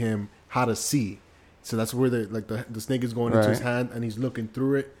showing him how to see. So that's where the snake is going into his Right. hand and he's looking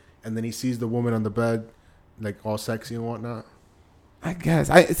through it, and then he sees the woman on the bed, like all sexy and whatnot. I guess.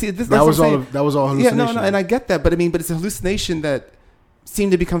 I see. This, That that's was what I'm all. saying. That was all Yeah, hallucination. no, and I get that, but it's a hallucination that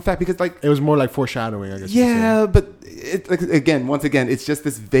seemed to become fact because, like, It was more like foreshadowing, I guess. you could say. yeah, but once again, it's just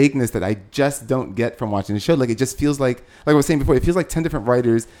this vagueness that I just don't get from watching the show. Like, it just feels like I was saying before, it feels like 10 different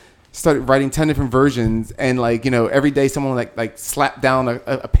writers started writing 10 different versions, and like, every day someone like slapped down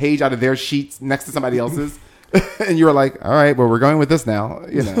a page out of their sheets next to somebody else's. And you were like, all right, well, we're going with this now,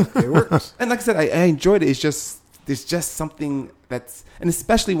 It works. And like I said, I enjoyed it. It's just, there's just something that's, and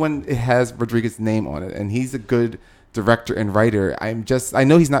especially when it has Rodriguez's name on it, and he's a good director and writer. I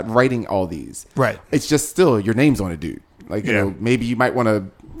know he's not writing all these. Right. It's just still your name's on it, dude. Like, Yeah. maybe you might want to,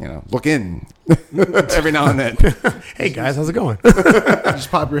 look in every now and then. Hey guys, how's it going?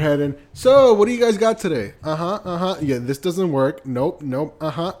 Just pop your head in. So, what do you guys got today? Yeah, this doesn't work. Nope.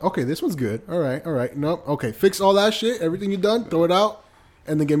 Okay, this one's good. All right. Nope. Okay, fix all that shit. Everything you done, throw it out,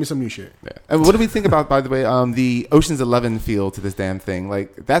 and then give me some new shit. Yeah. And what do we think about, by the way, the Ocean's 11 feel to this damn thing?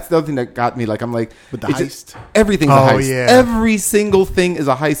 Like, that's the other thing that got me. Like, I'm like, With the it's just- heist? everything's a Oh, heist. yeah. Every single thing is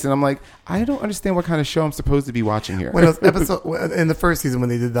a heist, and I'm like, I don't understand what kind of show I'm supposed to be watching here. When it was in the first season when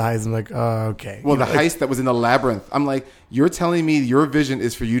they did the heist, I'm like, okay. Well, the heist that was in the labyrinth. I'm like, you're telling me your vision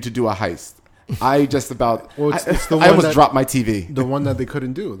is for you to do a heist. I just about, Well, it's the I one almost that- dropped my TV. The one that they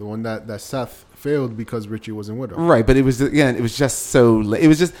couldn't do. The one that Seth failed because Richie wasn't with him. Right, but it was just so. It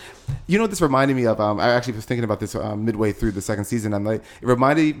was just, what this reminded me of. I actually was thinking about this midway through the second season. I'm like, it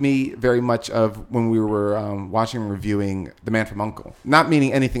reminded me very much of when we were watching and reviewing The Man from U.N.C.L.E. Not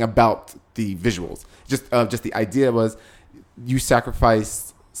meaning anything about the visuals, just the idea was you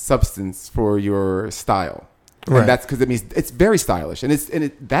sacrifice substance for your style. Right. And that's because it means it's very stylish, and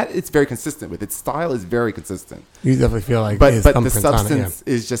it's very consistent with its style is very consistent. You definitely feel like But his the thumbprint's on it, substance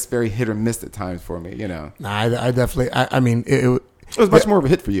is just very hit or miss at times for me. Nah, I definitely. I mean, It was much more of a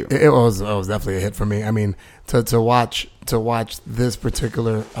hit for you. It was definitely a hit for me. I mean, to watch this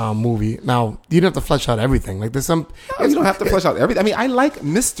particular movie. Now you don't have to flesh out everything. Like there's some. No, you don't have to flesh out everything. I mean, I like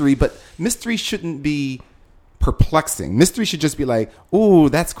mystery, but mystery shouldn't be perplexing. Mystery should just be like, "Ooh,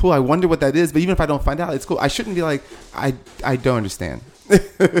 that's cool. I wonder what that is." But even if I don't find out, it's cool. I shouldn't be like, "I don't understand."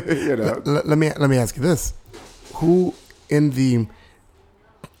 Let me ask you this: Who in the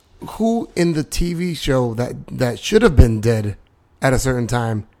TV show that should have been dead at a certain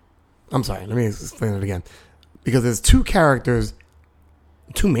time? I'm sorry. Let me explain it again, because there's two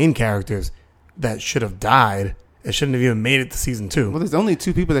main characters that should have died. It shouldn't have even made it to season 2. Well, there's only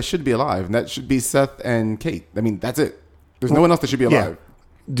two people that should be alive, and that should be Seth and Kate. I mean, that's it. There's no one else that should be alive.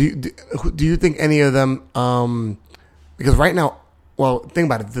 Do you think any of them? Because right now, well, think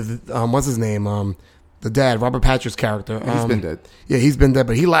about it. What's his name? The dad, Robert Patrick's character. He's been dead. Yeah, he's been dead,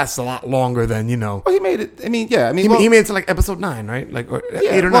 but he lasts a lot longer than Well, he made it. I mean, yeah. I mean, He made it to like episode 9, right? Like or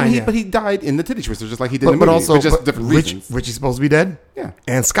 8 or 9. Yeah. But he died in the titty twister, just like he did in the but movie, also, for just different reasons. Richie's supposed to be dead. Yeah.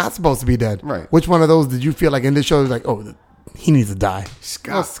 And Scott's supposed to be dead. Right. Which one of those did you feel like in this show? Like, oh, he needs to die.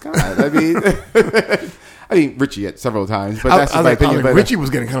 Well, Scott. I mean, Richie at several times, but that's I just my opinion. But, Richie was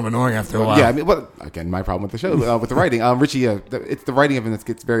getting kind of annoying after a while. yeah, I mean, well, again, my problem with the show, with the writing. Richie, it's the writing of him that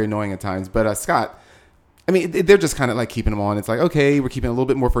gets very annoying at times. But Scott, I mean, they're just kind of like keeping him on. It's like, okay, we're keeping a little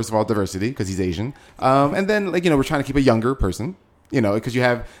bit more, first of all, diversity because he's Asian. And then, like, we're trying to keep a younger person, because you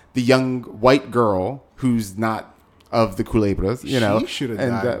have the young white girl who's not of the Culebras, She should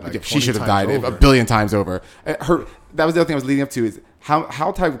have died, like, she should have 20 died times a over. billion times over. That was the other thing I was leading up to is how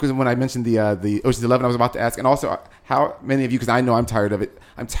tired, because when I mentioned the Ocean's 11, I was about to ask, and also how many of you, because I know I'm tired of it,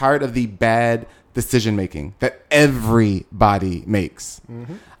 I'm tired of the bad decision making that everybody makes.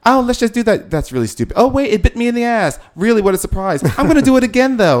 Mm-hmm. Oh, let's just do that. That's really stupid. Oh, wait, it bit me in the ass. Really, what a surprise. I'm going to do it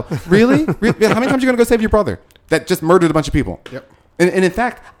again, though. Really? How many times are you going to go save your brother that just murdered a bunch of people? Yep. And in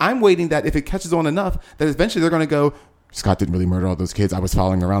fact, I'm waiting that if it catches on enough, that eventually they're going to go, Scott didn't really murder all those kids. I was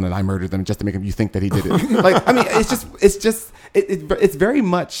following around and I murdered them just to make you think that he did it. Like, I mean, it's very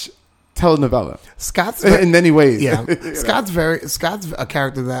much telenovela. Scott's In many ways. Yeah, Scott's a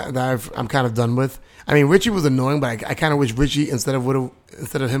character that I'm kind of done with. I mean, Richie was annoying, but I kind of wish Richie instead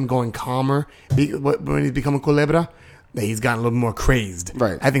of him going calmer when he's become a Culebra, that he's gotten a little more crazed.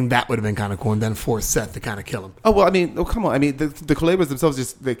 Right. I think that would have been kind of cool, and then force Seth to kind of kill him. Oh, well, I mean, come on. I mean, the Culebras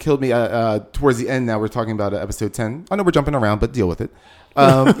themselves they killed me towards the end. Now we're talking about episode 10. I know we're jumping around, but deal with it.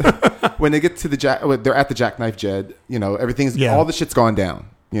 When they get to they're at the Jackknife Jed. You know, all the shit's gone down.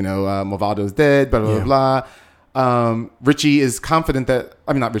 You know, Movado's dead. Blah blah blah. Richie is confident that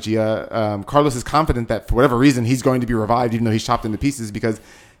not Richie. Carlos is confident that for whatever reason he's going to be revived, even though he's chopped into pieces because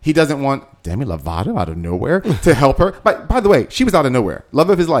he doesn't want Demi Lovato out of nowhere to help her. But by the way, she was out of nowhere. Love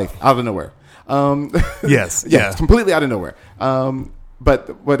of his life, out of nowhere. Yes, yeah, completely out of nowhere. But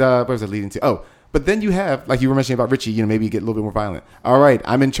what was it leading to? Oh, but then you have, like you were mentioning about Richie, you know, maybe you get a little bit more violent. All right,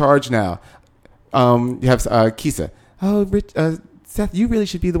 I'm in charge now. You have Kisa. Oh, Seth, you really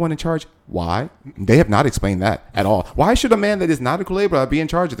should be the one in charge. Why? They have not explained that at all. Why should a man that is not a Culebra be in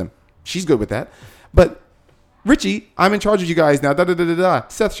charge of them? She's good with that. But Richie, I'm in charge of you guys now.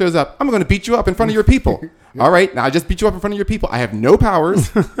 Seth shows up. I'm going to beat you up in front of your people. All right, now I just beat you up in front of your people. I have no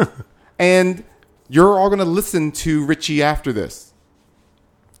powers. And you're all going to listen to Richie after this.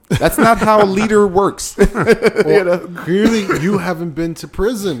 That's not how a leader works. Clearly, you haven't been to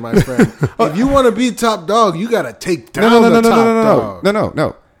prison, my friend. If you want to be top dog, you got to take down the top dog.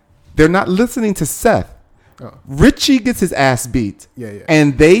 No. They're not listening to Seth. Oh. Richie gets his ass beat. Yeah.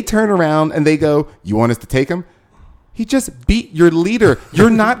 And they turn around and they go, you want us to take him? He just beat your leader. You're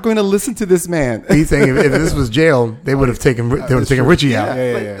not going to listen to this man. He's saying if this was jail, they would have taken Richie out.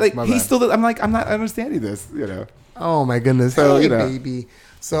 Yeah. Like he's still. I'm not understanding this. You know. Oh my goodness. So hey, baby.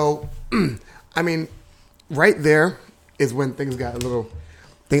 So, I mean, right there is when things got a little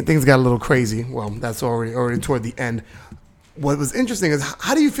crazy. Well, that's already toward the end. What was interesting is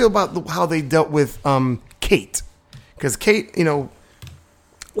how do you feel about how they dealt with Kate? Because Kate, you know.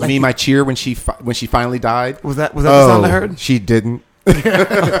 I mean, my cheer when she finally died. Was that the sound I heard? She didn't.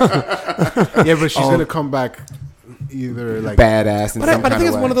 Yeah, but she's gonna come back either like badass. But I think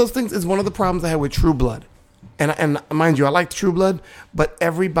it's one of those things. It's one of the problems I had with True Blood, and mind you, I liked True Blood, but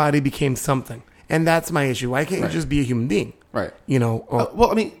everybody became something, and that's my issue. Why can't you just be a human being? Right. You know.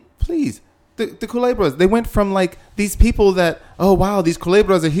 Well, I mean, please. The Culebras, they went from like these people that, oh wow, these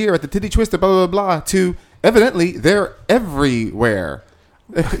Culebras are here at the Titty Twister, blah blah blah, to evidently they're everywhere.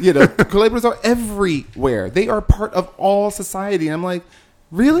 You know, Culebras are everywhere. They are part of all society. And I'm like,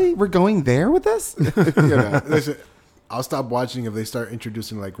 really? We're going there with this? You know? Listen, I'll stop watching if they start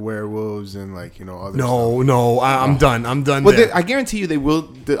introducing like werewolves and like, you know, other No, I'm done. I'm done. Well, there. I guarantee you they will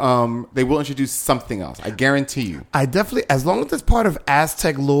introduce something else. I guarantee you. I definitely, as long as it's part of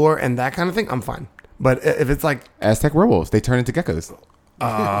Aztec lore and that kind of thing, I'm fine. But if it's like Aztec werewolves, they turn into geckos.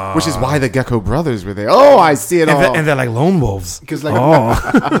 Which is why the Gecko brothers were there. Oh, I see it all. And they're like lone wolves. Because like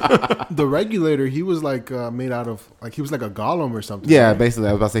the Regulator, he was like made out of like he was like a golem or something. Yeah, right? basically,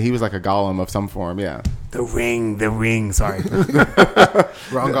 I was about to say he was like a golem of some form. Yeah, the ring. Sorry,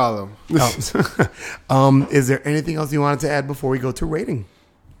 wrong golem. Is there anything else you wanted to add before we go to rating?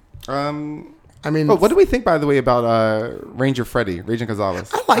 I mean, what do we think, by the way, about Ranger Freddy, Raging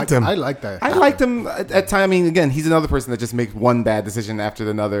Gonzalez? I liked him. I like that. I liked him at time. I mean, again, he's another person that just makes one bad decision after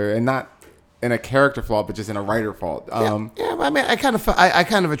another, and not in a character fault, but just in a writer fault. Yeah, I mean, I kind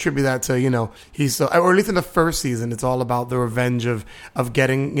of attribute that to, you know, he's so, or at least in the first season, it's all about the revenge of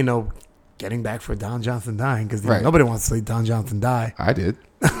getting, you know, getting back for Don Johnson dying, because nobody wants to see Don Johnson die. I did.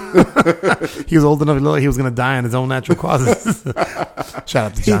 He was old enough to know he was going to die in his own natural causes.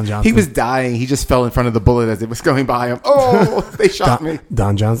 Shout out to Don Johnson. He was dying. He just fell in front of the bullet as it was going by him. Oh, they shot me.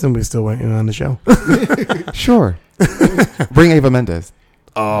 Don Johnson, we're still waiting on the show. Sure. Bring Eva Mendes.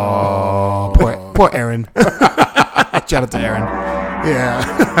 Oh, poor Aaron. Shout out to Aaron.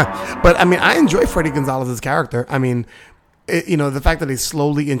 Yeah. But, I mean, I enjoy Freddy Gonzalez's character. I mean, you know, the fact that they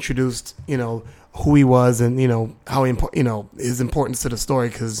slowly introduced, you know, who he was and, you know, how his importance to the story,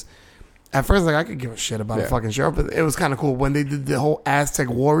 because at first, like, I could give a shit about a fucking show, but it was kind of cool when they did the whole Aztec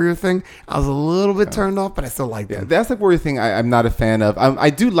warrior thing. I was a little bit turned off, but I still liked it. The Aztec warrior thing, I'm not a fan of. I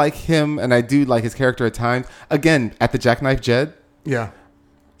do like him, and I do like his character at times. Again, at the Jackknife Jed. Yeah.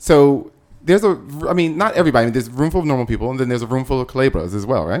 So there's not everybody. I mean, there's a room full of normal people, and then there's a room full of Culebras as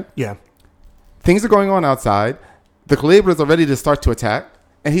well, right? Yeah. Things are going on outside. The Culebras are ready to start to attack,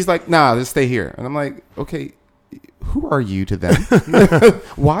 and he's like, "Nah, just stay here." And I'm like, "Okay, who are you to them?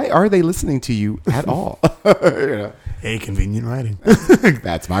 Why are they listening to you at all?" You know? Hey, convenient writing.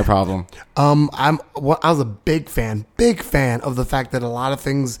 That's my problem. I was a big fan of the fact that a lot of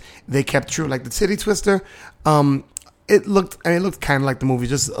things they kept true, like the Titty Twister. it looked kind of like the movie,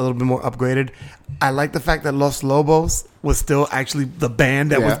 just a little bit more upgraded. I like the fact that Los Lobos was still actually the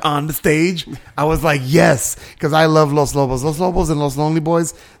band that was on the stage. I was like, yes, because I love Los Lobos. Los Lobos and Los Lonely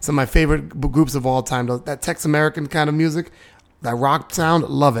Boys, some of my favorite groups of all time. That Tex-American kind of music, that rock sound,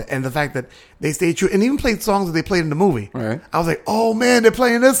 love it. And the fact that they stayed true and even played songs that they played in the movie. Right. I was like, oh man, they're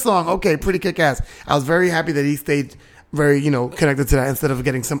playing this song. Okay, pretty kick-ass. I was very happy that he stayed very, connected to that instead of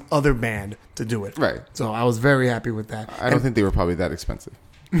getting some other band to do it. Right. So I was very happy with that. I don't think they were probably that expensive.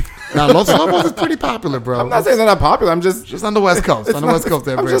 Now, Los Lobos is pretty popular, bro. I'm not saying they're not popular. I'm just on the West Coast. On the West Coast,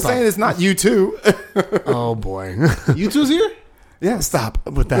 they're I'm very just saying popular. it's not U2. Oh, boy. U2's here? Yeah, Stop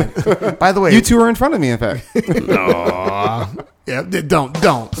with that. By the way, You two are in front of me, in fact. yeah, don't.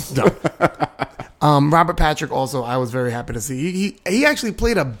 Robert Patrick also, I was very happy to see. He actually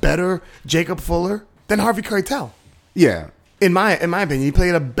played a better Jacob Fuller than Harvey Keitel. Yeah. In my opinion, he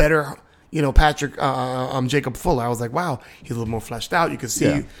played a better, Patrick Jacob Fuller. I was like, wow, he's a little more fleshed out. You could see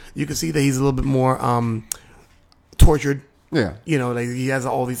that he's a little bit more tortured. Yeah. Like he has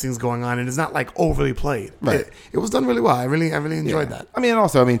all these things going on, and it's not like overly played. Right. It was done really well. I really enjoyed that. I mean, and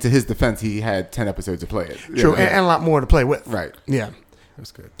also, to his defense, he had 10 episodes to play it. True, and a lot more to play with. Right. Yeah.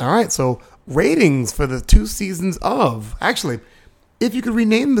 That's good. All right. So ratings for the 2 seasons of, actually, if you could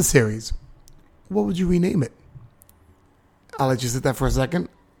rename the series, what would you rename it? I'll let you sit there for a second,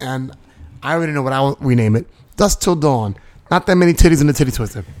 and I already know what I'll rename it. Dusk Till Dawn. Not that many titties in the titty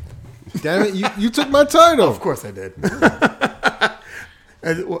twister. Damn it, you took my title. Of course I did.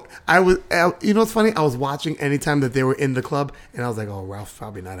 I was. You know what's funny? I was watching anytime that they were in the club, and I was like, "Oh, Ralph's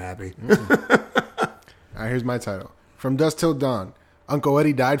probably not happy." All right, here's my title. From Dusk Till Dawn. Uncle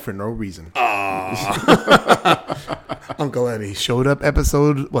Eddie died for no reason. Uncle Eddie showed up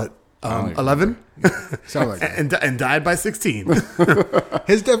episode 11, Sound like that. and died by 16.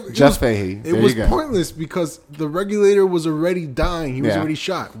 Jeff Fahey. It was pointless because the regulator was already dying. He was Yeah. already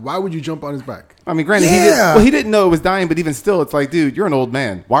shot. Why would you jump on his back? Granted, he didn't know it was dying, but even still, it's like, dude, you're an old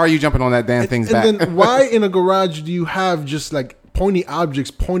man. Why are you jumping on that damn thing's back? And then why in a garage do you have just like pointy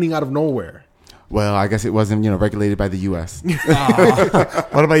objects pointing out of nowhere? Well, I guess it wasn't, regulated by the U.S.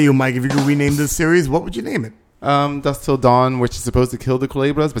 What about you, Mike? If you could rename this series, what would you name it? Dusk Till Dawn, which is supposed to kill the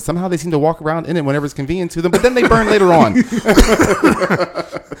Culebras, but somehow they seem to walk around in it whenever it's convenient to them, but then they burn later on.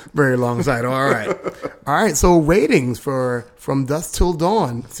 Very long title. All right. So ratings from Dusk Till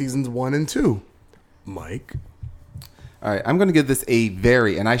Dawn, seasons 1 and 2. Mike? All right, I'm going to give this a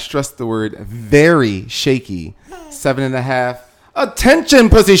very, and I stress the word very, shaky 7.5. Attention,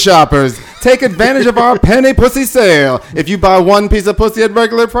 pussy shoppers! Take advantage of our penny pussy sale. If you buy one piece of pussy at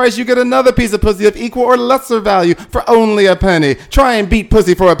regular price, you get another piece of pussy of equal or lesser value for only a penny. Try and beat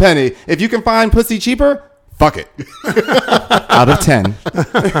pussy for a penny. If you can find pussy cheaper, fuck it. Out of 10.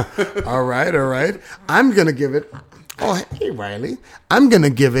 All right. I'm going to give it... Oh, hey, Riley. I'm going to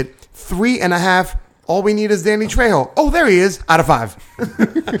give it 3.5. All we need is Danny Trejo. Oh, there he is. Out of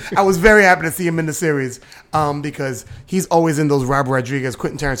 5. I was very happy to see him in the series because he's always in those Robert Rodriguez,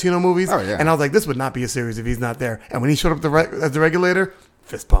 Quentin Tarantino movies. Oh, yeah. And I was like, this would not be a series if he's not there. And when he showed up as the regulator,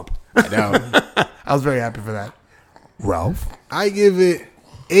 fist pump. I know. I was very happy for that. Ralph? I give it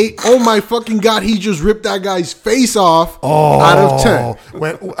 8. Oh my fucking God, he just ripped that guy's face off out of 10.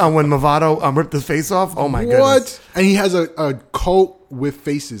 When Movado ripped his face off? Oh, my goodness. What? And he has a coat with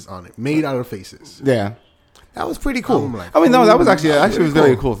faces on it, made out of faces. Yeah. That was pretty cool. I'm like, No, that was actually was a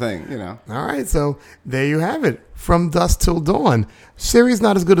very cool. cool thing, All right, so there you have it. From Dusk Till Dawn. Series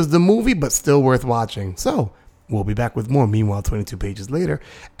not as good as the movie, but still worth watching. So we'll be back with more. Meanwhile, 22 pages later,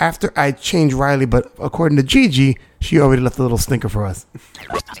 after I change Riley, but according to Gigi, she already left a little stinker for us.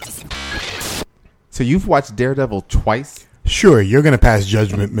 So you've watched Daredevil twice? Sure, you're going to pass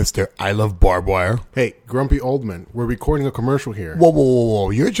judgment, Mr. I Love Barbed Wire. Hey, Grumpy Old Man, we're recording a commercial here.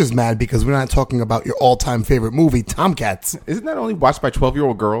 Whoa. You're just mad because we're not talking about your all-time favorite movie, Tomcats. Isn't that only watched by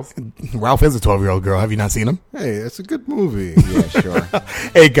 12-year-old girls? Ralph is a 12-year-old girl. Have you not seen him? Hey, it's a good movie. Yeah, sure.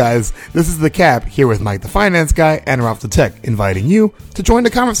 Hey, guys, this is The Cap here with Mike the Finance Guy and Ralph the Tech, inviting you to join the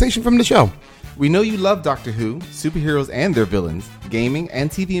conversation from the show. We know you love Doctor Who, superheroes and their villains, gaming,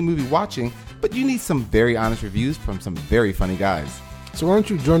 and TV and movie watching, but you need some very honest reviews from some very funny guys. So why don't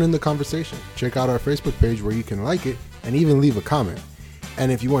you join in the conversation? Check out our Facebook page where you can like it and even leave a comment.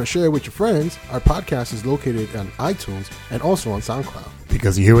 And if you want to share it with your friends, our podcast is located on iTunes and also on SoundCloud.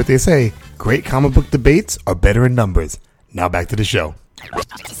 Because you hear what they say, great comic book debates are better in numbers. Now back to the show.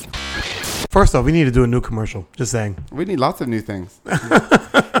 First off, we need to do a new commercial. Just saying. We need lots of new things.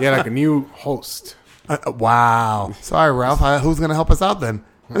 Yeah, like a new host. Wow. Sorry, Ralph. Who's going to help us out then?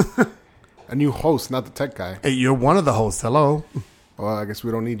 A new host, not the tech guy. Hey, you're one of the hosts. Hello. Well, I guess we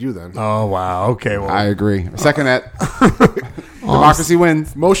don't need you then. Oh wow. Okay. Well, I agree. Second that. Democracy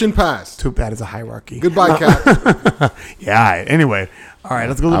wins. Motion passed. too bad it's a hierarchy. Goodbye, Cap. Yeah. All right. Anyway. All right.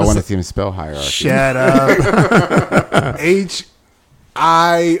 Let's go. To I the want to see him spell hierarchy. Shut up.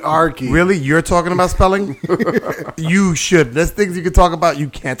 H-I-archy. Really? You're talking about spelling? You should. There's things you can talk about. You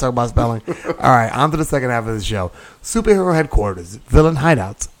can't talk about spelling. All right. On to the second half of the show. Superhero headquarters, villain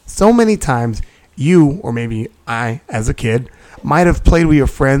hideouts. So many times you, or maybe I, as a kid, might have played with your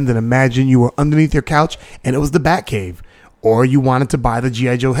friends and imagined you were underneath your couch and it was the Batcave. Or you wanted to buy the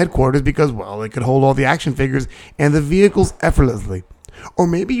G.I. Joe headquarters because, well, it could hold all the action figures and the vehicles effortlessly. Or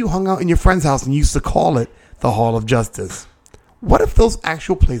maybe you hung out in your friend's house and used to call it the Hall of Justice. What if those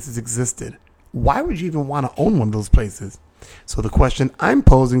actual places existed? Why would you even want to own one of those places? So the question I'm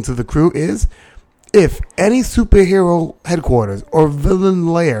posing to the crew is, if any superhero headquarters or villain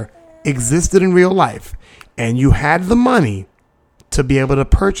lair existed in real life and you had the money to be able to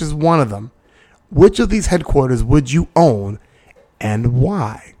purchase one of them, which of these headquarters would you own and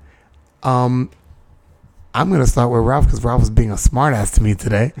why? I'm going to start with Ralph because Ralph is being a smartass to me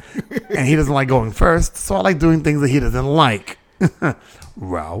today and he doesn't like going first. So I like doing things that he doesn't like.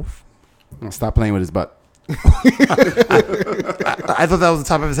 Ralph? Stop playing with his butt. I thought that was the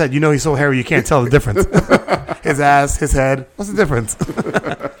top of his head. You know he's so hairy you can't tell the difference. His ass, his head. What's the difference?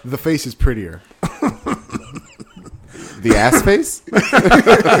 The face is prettier. The ass face?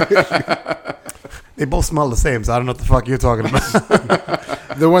 They both smell the same, so I don't know what the fuck you're talking about.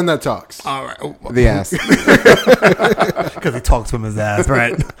 The one that talks. All right. The ass. Because he talks from his ass,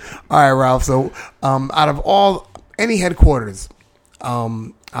 right? All right, Ralph. So out of any headquarters, I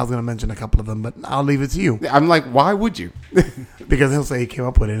was going to mention a couple of them, but I'll leave it to you. I'm like, why would you? Because he'll say he came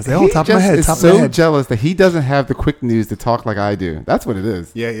up with it and say, oh, He top of my just head, is top of so my head. jealous that he doesn't have the quick news to talk like I do. That's what it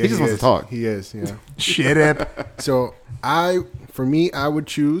is. Yeah, He just wants is. to talk. He is, yeah. Shit it. So I would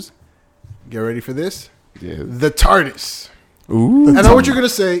choose, get ready for this, Yeah. the TARDIS. Ooh. I know what you're going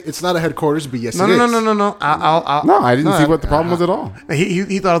to say. It's not a headquarters, but yes, No. it is. I'll No, I didn't see what the problem was at all.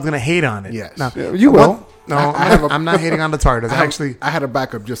 He thought I was going to hate on it. Yes. No, Yeah, you will. No, I I'm not hating on the TARDIS. Actually, I had a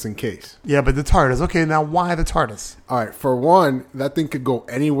backup just in case. yeah, but the TARDIS. Okay, now why the TARDIS? All right. For one, that thing could go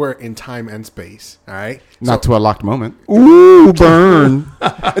anywhere in time and space. All right. Not to a locked moment. Ooh, burn.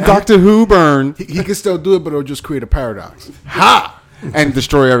 Doctor Who burn. He can still do it, but it'll just create a paradox. And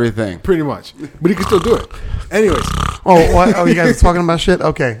destroy everything. Pretty much. But he can still do it. Anyways. Oh, what? Oh, you guys are talking about shit?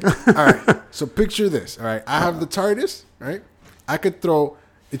 Okay. All right. So picture this. All right. I have the TARDIS. Right. I could throw.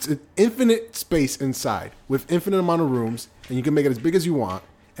 It's an infinite space inside with infinite amount of rooms, and you can make it as big as you want,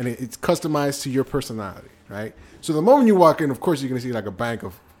 and it's customized to your personality. Right. So the moment you walk in, of course, you're going to see like a bank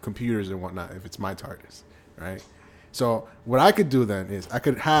of computers and whatnot. If it's my TARDIS. Right. So what I could do then is I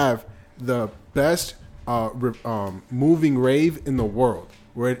could have the best moving rave in the world,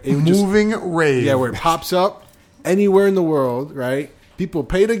 where it would just, Moving rave. yeah, where it pops up anywhere in the world, right? People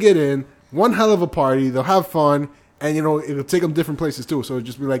pay to get in, one hell of a party, they'll have fun, and it'll take them different places too. So it'll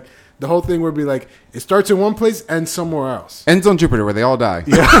just be like the whole thing would be like it starts in one place and somewhere else. Ends on Jupiter where they all die.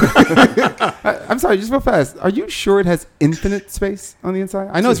 Yeah. I'm sorry, just real fast. Are you sure it has infinite space on the inside?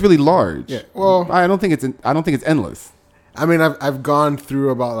 I know it's really large. Yeah. Well, I don't think it's endless. I mean, I've gone through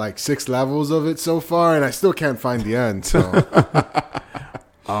about like 6 levels of it so far, and I still can't find the end. So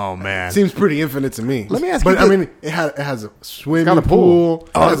Oh man. it seems pretty infinite to me. Let me ask but you I this. mean, it has a swimming got a pool. pool.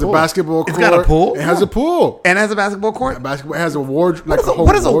 Oh, It has a pool. basketball court. It's got a pool? It has a pool. And has a basketball court? It has a wardrobe. Like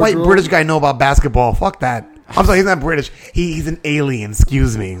What does a white wardrobe. British guy know about basketball? Fuck that. I'm sorry, he's not British. He's an alien.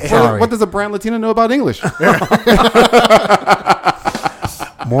 Excuse me. Sorry. What does a brown Latino know about English?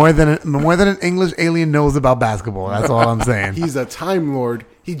 More than an English alien knows about basketball. That's all I'm saying. He's a Time Lord.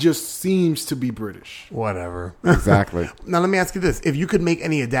 He just seems to be British. Whatever. Exactly. Now let me ask you this: if you could make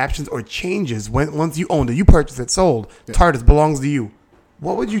any adaptations or changes once you owned it, you purchased it, sold, TARDIS belongs to you,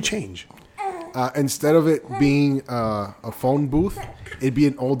 what would you change? Instead of it being a phone booth, it'd be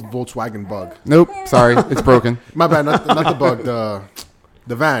an old Volkswagen Bug. Nope. Sorry, it's broken. My bad, not the Bug,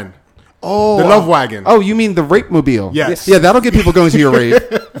 the van, Oh, the Love Wagon. Oh, you mean the rape mobile? Yes. Yeah, that'll get people going to your rave.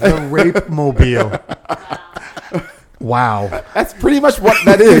 the rape mobile. Wow, That's pretty much what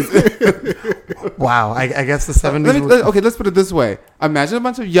that is. wow. I guess the 70s. Okay, let's put it this way. Imagine a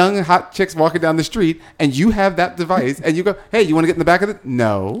bunch of young, hot chicks walking down the street, and you have that device, and you go, hey, you want to get in the back of it?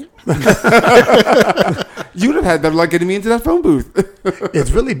 No. You would have had them like getting me into that phone booth.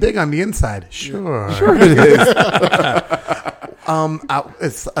 It's really big on the inside. Sure. It is.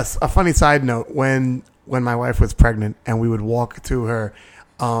 It's a funny side note. When my wife was pregnant and we would walk to her.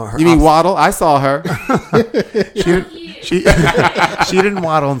 You mean Waddle? I saw her. She didn't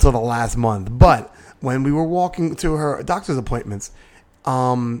waddle until the last month. But when we were walking to her doctor's appointments,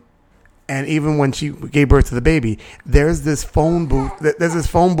 And even when she gave birth to the baby, there's this phone booth. There's this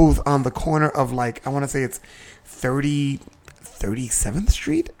phone booth on the corner of like, I want to say it's 37th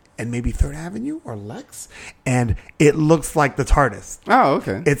Street and maybe 3rd Avenue or Lex, and it looks like the TARDIS. Oh,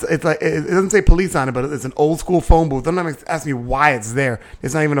 okay. It's like it doesn't say police on it, but it's an old school phone booth. Don't ask me why it's there.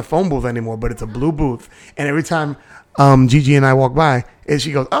 It's not even a phone booth anymore, but it's a blue booth. And every time Gigi and I walk by, and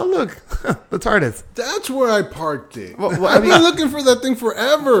she goes, "Oh look, the TARDIS." That's where I parked it. Well, I've been looking for that thing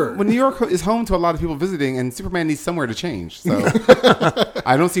forever. Well, New York is home to a lot of people visiting, and Superman needs somewhere to change. So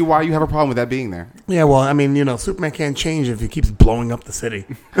I don't see why you have a problem with that being there. Yeah, well, I mean, Superman can't change if he keeps blowing up the city.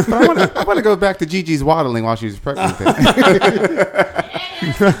 But I want to go back to Gigi's waddling while she was pregnant.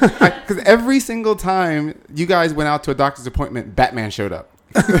 Because every single time you guys went out to a doctor's appointment, Batman showed up.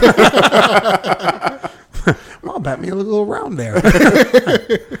 Well, Batman a little around there.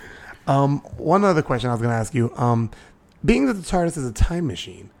 One other question I was going to ask you. Being that the TARDIS is a time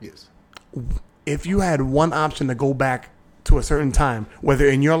machine, Yes. if you had one option to go back to a certain time, whether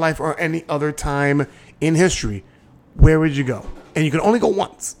in your life or any other time in history, where would you go? And you can only go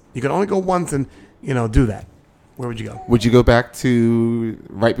once. You can only go once and, do that. Where would you go? Would you go back to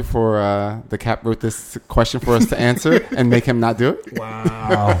right before the Cap wrote this question for us to answer and make him not do it?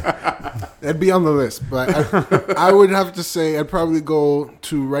 Wow. That'd be on the list, but I would have to say I'd probably go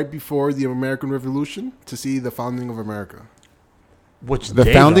to right before the American Revolution to see the founding of America. Which The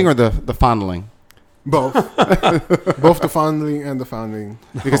day, founding though? or the fondling? Both. Both the founding and the founding.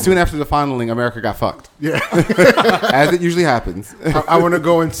 Because soon after the fondling, America got fucked. Yeah. As it usually happens. I want to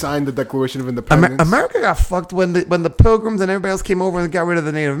go and sign the Declaration of Independence. America got fucked when the Pilgrims and everybody else came over and got rid of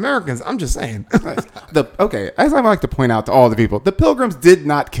the Native Americans. I'm just saying. Okay, as I like to point out to all the people, the Pilgrims did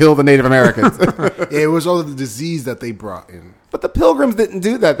not kill the Native Americans. It was all of the disease that they brought in. But the Pilgrims didn't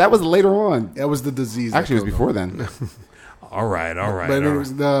do that. That was later on. That was the disease. Actually, it was that before killed them. then. All right. But it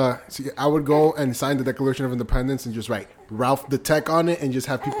was I would go and sign the Declaration of Independence and just write Ralph the Tech on it and just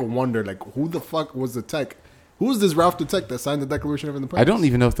have people wonder, like, who the fuck was the Tech? Who is this Ralph the Tech that signed the Declaration of Independence? I don't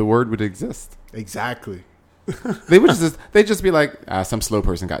even know if the word would exist. Exactly. They'd just be like, some slow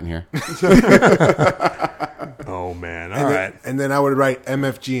person got in here. Oh man! And then I would write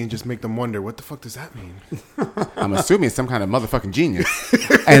MFG and just make them wonder, what the fuck does that mean? I'm assuming it's some kind of motherfucking genius.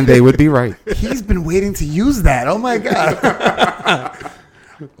 And they would be right. He's been waiting to use that. Oh my god.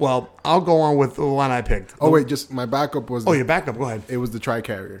 Well, I'll go on with the one I picked. Oh wait, just my backup was. Oh, your backup. Go ahead. It was the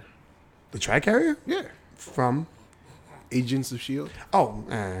Tricarrier. The Tricarrier? Yeah. From? Agents of S.H.I.E.L.D. Oh,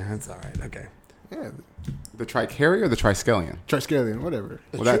 that's all right. Okay. Yeah. The Tricarrier or the Triskelion? Triskelion, whatever.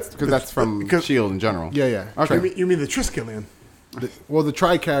 Well, that's because that's from S.H.I.E.L.D. in general. Yeah, yeah. Okay. You mean the Triskelion? The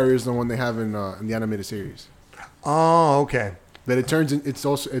Tricarrier is the one they have in the animated series. Oh, okay. That it turns in. It's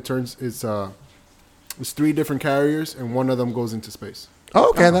 3 different carriers and one of them goes into space. Oh,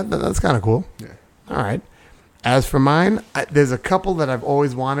 okay. That's kind of cool. Yeah. All right. As for mine, there's a couple that I've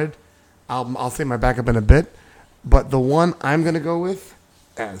always wanted. I'll say my backup in a bit, but the one I'm gonna go with,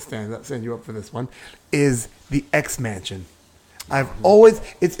 send you up for this one, is the X Mansion. I've always.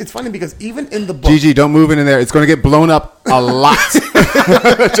 It's funny because even in the book, Gigi, don't move in there. It's going to get blown up a lot.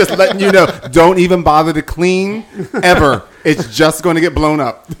 Just letting you know. Don't even bother to clean ever. It's just going to get blown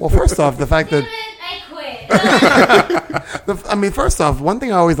up. well, first off, the fact that. I quit. First off, one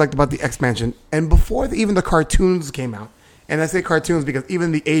thing I always liked about the X Mansion, and before even the cartoons came out, and I say cartoons because even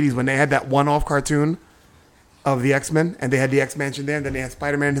in the 80s when they had that one-off cartoon of the X-Men, and they had the X Mansion there, and then they had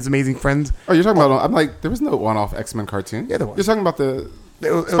Spider-Man and his amazing friends. Oh, you're talking about? I'm like, there was no one-off X-Men cartoon. Yeah, there was. You're talking about the It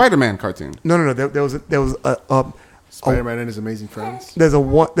was- Spider-Man cartoon. No. There was a Spider-Man and his amazing friends. there's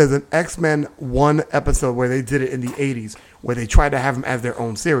an X-Men one episode where they did it in the 80s where they tried to have them as their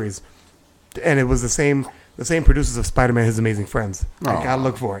own series, and it was the same producers of Spider-Man and his amazing friends. I Aw. gotta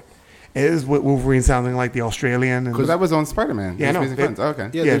look for it. It is with Wolverine sounding like the Australian. Because that was on Spider-Man. Yeah, I His know. Amazing Friends. Oh, okay.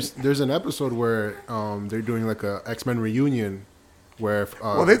 Yeah, Yeah. there's an episode where they're doing like a X-Men reunion where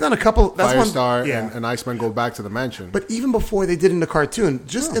well, they've done a couple. That's Firestar one, yeah. and Iceman go back to the mansion. But even before they did in the cartoon,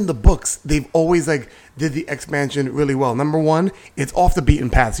 just in the books, they've always did the X Mansion really well. Number one, it's off the beaten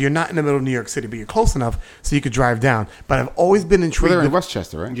path, so you're not in the middle of New York City, but you're close enough so you could drive down. But I've always been Well, intrigued. they're in with-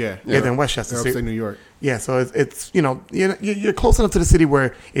 Westchester, right? yeah, they're in Westchester. They're So- upstate New York. Yeah, so it's you're close enough to the city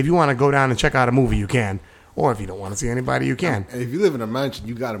where if you want to go down and check out a movie, you can, or if you don't want to see anybody, you can. And if you live in a mansion,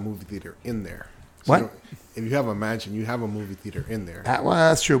 you got a movie theater in there. So What? you don't- if you have a mansion, you have a movie theater in there. Well,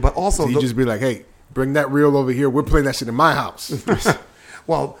 that's true, but also So you just be like, hey, bring that reel over here. We're playing that shit in my house.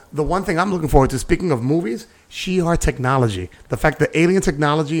 well, the one thing I'm looking forward to, speaking of movies, Shi'ar technology. The fact that alien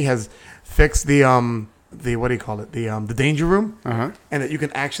technology has fixed the what do you call it? The danger room, Uh-huh. and that you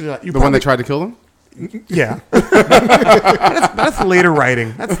can actually The one that tried to kill them? Yeah. That's later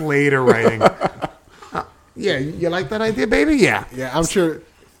writing. Yeah, you like that idea, baby? Yeah. Yeah, I'm sure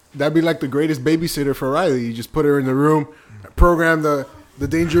that'd be like the greatest babysitter for Riley. You just put her in the room, program the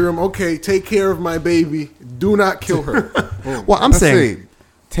danger room. Okay, take care of my baby. Do not kill her. Boom. Well, I'm Let's saying, see.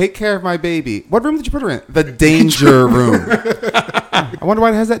 Take care of my baby. What room did you put her in? The danger room. I wonder why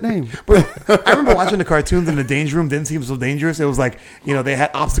it has that name. I remember watching the cartoons in the danger room. Didn't seem so dangerous. It was like, they had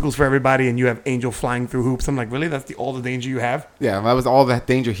obstacles for everybody, and you have Angel flying through hoops. I'm like, really? That's all the danger you have? Yeah, that was all that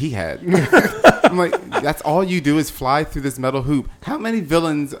danger he had. I'm like, that's all you do is fly through this metal hoop. How many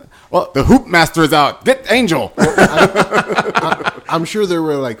villains? Well, the hoop master is out. Get Angel. I'm sure there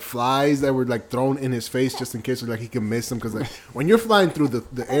were like flies that were like thrown in his face just in case like he could miss them, because like when you're flying through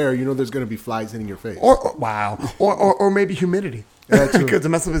the air, there's going to be flies hitting your face. Or maybe humidity. Because it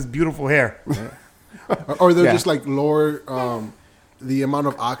messes with his beautiful hair. Yeah. Or they're just like lower the amount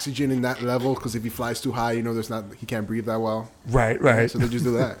of oxygen in that level, because if he flies too high, he can't breathe that well. Right. So they just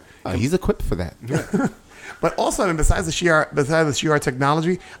do that. He's equipped for that. Yeah. But also, besides the Shi'ar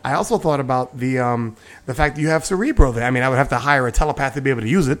technology, I also thought about the fact that you have Cerebro there. I mean, I would have to hire a telepath to be able to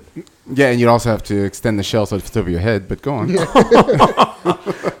use it. Yeah, and you'd also have to extend the shell so it fits over your head. But go on.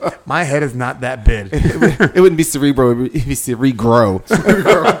 My head is not that big. It wouldn't be Cerebro. It'd be Ceregro.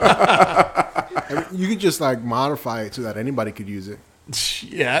 I mean, you could just like modify it so that anybody could use it.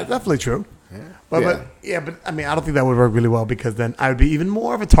 Yeah, definitely true. Yeah. But I mean, I don't think that would work really well, because then I would be even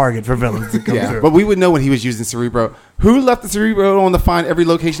more of a target for villains to come through. But we would know when he was using Cerebro. Who left the Cerebro on to find every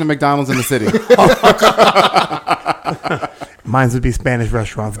location of McDonald's in the city? Mine would be Spanish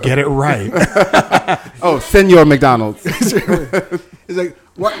restaurants. Get it right. Oh, Senor McDonald's. It's like,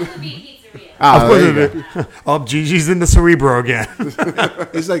 what? Gigi's in the Cerebro again.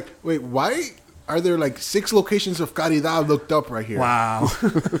 It's like, wait, why are there like 6 locations of Caridad looked up right here? Wow.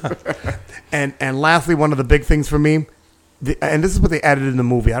 and lastly, one of the big things for me, and this is what they added in the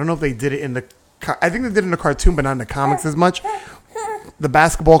movie. I don't know if they did it in the... I think they did it in the cartoon, but not in the comics as much. The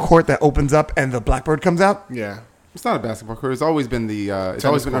basketball court that opens up and the blackbird comes out. Yeah. It's not a basketball court. It's always been it's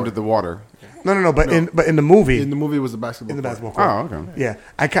always been under the water. No. But in the movie... In the movie, it was the basketball In the court. basketball court. Oh, okay. Yeah.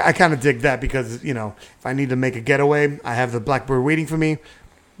 I kind of dig that, because, if I need to make a getaway, I have the blackbird waiting for me.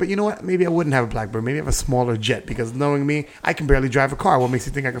 But you know what? Maybe I wouldn't have a blackbird. Maybe I have a smaller jet, because knowing me, I can barely drive a car. What makes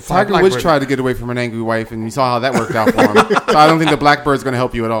you think I can fly a Tiger blackbird? Woods tried to get away from an angry wife, and you saw how that worked out for him. So I don't think the blackbird's going to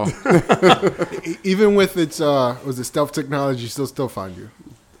help you at all. Even with its was it stealth technology, still find you.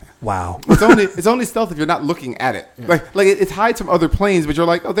 Wow. It's only stealth if you're not looking at it. Yeah. Like it hides from other planes, but you're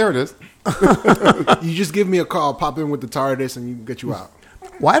like, oh, there it is. You just give me a call, pop in with the TARDIS, and you get you out.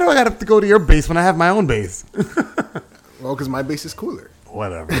 Why do I got to go to your base when I have my own base? Well, because my base is cooler.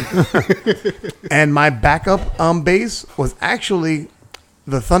 Whatever. And my backup base was actually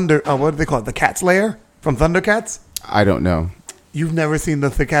the Thunder... what do they call it? The Cat's Lair from Thundercats? I don't know. You've never seen the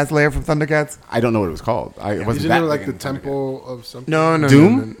Cat's Lair from Thundercats? I don't know what it was called. Isn't there like the temple of something? No.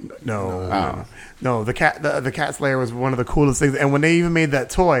 Doom? No. The Cat's Lair was one of the coolest things. And when they even made that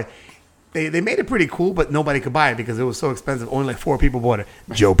toy, they made it pretty cool, but nobody could buy it because it was so expensive. Only like 4 people bought it.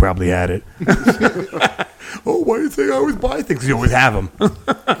 Joe probably had it. Oh, why do you think I always buy things? You always have them.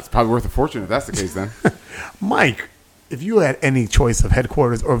 It's probably worth a fortune if that's the case then. Mike, if you had any choice of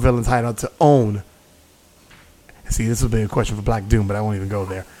headquarters or villain's hideout to own... See, this would be a question for Black Doom, but I won't even go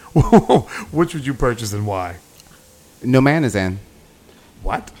there. Which would you purchase and why? No Manazan.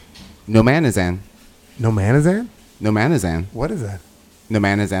 What? No Manazan. No Manazan? No Manazan. What is that? No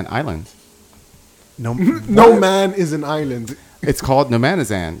Manazan Island. No Man is an island. It's called No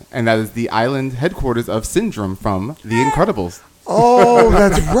Manazan, and that is the island headquarters of Syndrome from The Incredibles. Oh,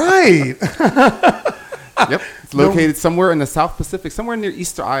 that's right. Yep. It's located somewhere in the South Pacific, somewhere near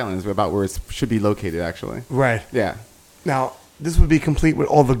Easter Island is about where it should be located, actually. Right. Yeah. Now, this would be complete with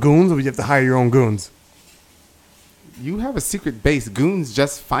all the goons, or would you have to hire your own goons? You have a secret base. Goons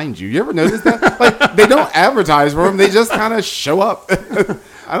just find you. You ever notice that? Like, they don't advertise for them. They just kind of show up.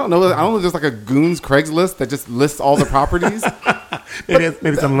 I don't know. There's like a Goons Craigslist that just lists all the properties. Maybe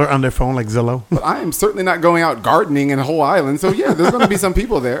it's an alert on their phone like Zillow. But I am certainly not going out gardening in a whole island. So, yeah, there's going to be some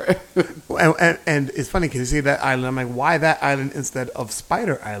people there. And it's funny because you see that island. I'm like, why that island instead of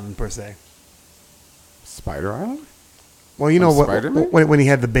Spider Island, per se? Spider Island? Well, you know Spider-Man? when he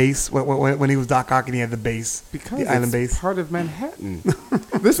had the base, when he was Doc Ock and he had the base, because the island it's base. part of Manhattan.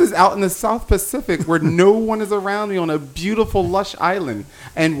 This is out in the South Pacific where no one is around me on a beautiful, lush island.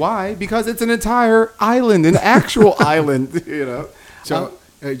 And why? Because it's an entire island, an actual island, you know. So,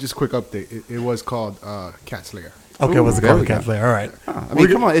 just a quick update. It was called Cat's Lair. Okay, it was there we called go. Cat's Lair. All right. I mean,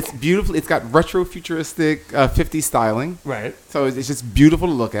 come on. It's beautiful. It's got retro futuristic 50s styling. Right. So it's just beautiful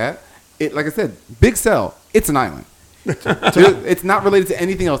to look at. like I said, big cell. It's an island. It's not related to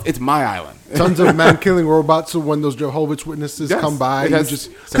anything else. It's my island. Tons of man-killing robots. So when those Jehovah's Witnesses Yes, come by, it you has-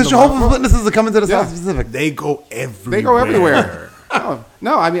 just Because Jehovah's Witnesses are coming to the Yeah. South Pacific. they go everywhere. They go everywhere.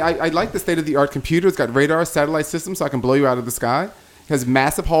 No, I mean, I like the state-of-the-art computer. It's got radar, satellite system, so I can blow you out of the sky. It has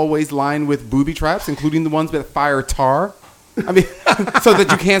massive hallways lined with booby traps, including the ones that fire tar. I mean, so that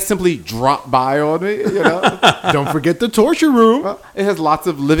you can't simply drop by on me, you know? Don't forget the torture room. Well, it has lots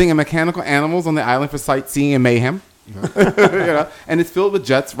of living and mechanical animals on the island for sightseeing and mayhem. You know? And it's filled with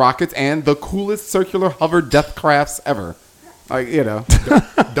jets, rockets, and the coolest circular hover death crafts ever. Like, you know.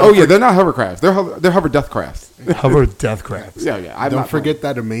 They're not hovercrafts. They're hover death crafts. Hover death crabs. Yeah. I'm Don't not- forget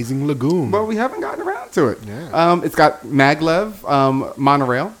that amazing lagoon. Well, we haven't gotten around to it. Yeah. It's got maglev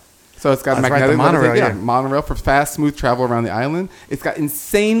monorail. So it's got That's right, magnetic the monorail, yeah. monorail for fast, smooth travel around the island. It's got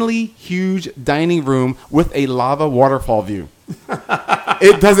insanely huge dining room with a lava waterfall view.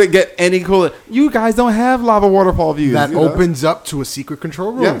 It doesn't get any cooler. You guys don't have lava waterfall views. that you know? opens up to a secret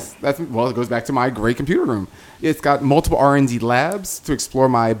control room. Yes, it goes back to my great computer room. It's got multiple R&D labs to explore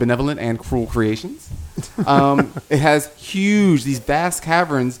my benevolent and cruel creations. It has these vast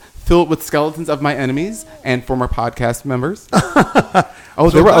caverns filled with skeletons of my enemies and former podcast members.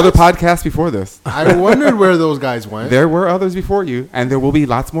 There were other podcasts before this. I wondered where those guys went. There were others before you, and there will be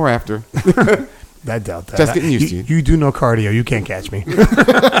lots more after. I doubt that. Just getting used to you. You do no cardio. You can't catch me.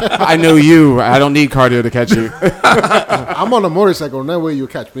 I know you. I don't need cardio to catch you. I'm on a motorcycle, and that way you'll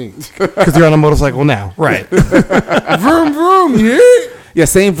catch me. Because you're on a motorcycle now. Right. Vroom, vroom, yeah. Yeah,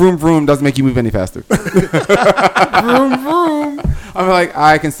 saying vroom vroom doesn't make you move any faster. Vroom, vroom. I'm like,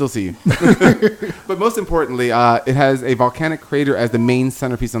 I can still see you. But most importantly, it has a volcanic crater as the main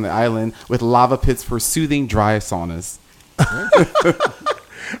centerpiece on the island with lava pits for soothing, dry saunas.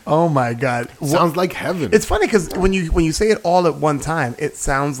 Oh, my God. Sounds like heaven. It's funny because when you say it all at one time, it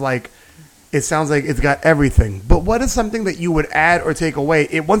sounds like it's got everything. But what is something that you would add or take away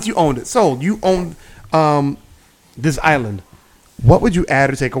once you owned it? So you owned this island. What would you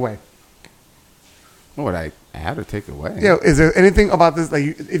add or take away? What would I add or take away? Yeah, is there anything about this? Like,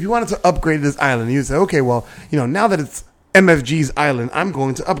 if you wanted to upgrade this island, you say, okay, well, now that it's MFG's island, I'm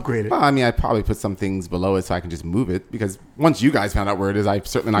going to upgrade it. Well, I mean, I'd probably put some things below it so I can just move it. Because once you guys found out where it is, I'm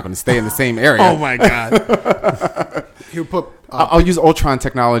certainly not going to stay in the same area. Oh my God! He'll put I'll use Ultron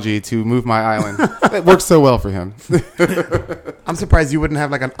technology to move my island. It works so well for him. I'm surprised you wouldn't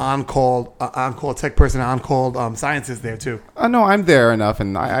have like an on-call tech person, on-call scientist there too. No, I'm there enough,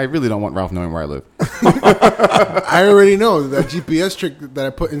 and I really don't want Ralph knowing where I live. I already know that GPS trick that I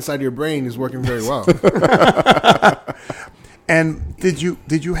put inside your brain is working very well. And did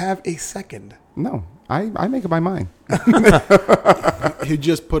you have a second? No, I make up my mind. He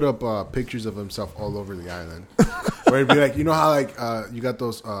just put up pictures of himself all over the island. Where it'd be like, you know how like you got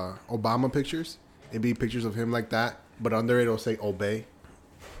those Obama pictures? It'd be pictures of him like that, but under it it'll say obey.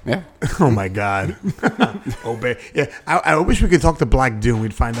 Yeah. Oh my God! Obey. Yeah, I wish we could talk to Black Doom.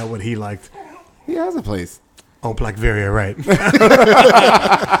 We'd find out what he liked. He has a place. Oh, Blackveria, right?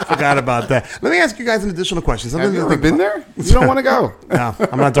 Forgot about that. Let me ask you guys an additional question. Have Something you to ever think been about. there? You don't want to go. No,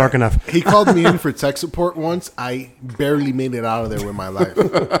 I'm not dark enough. He called me in for tech support once. I barely made it out of there with my life.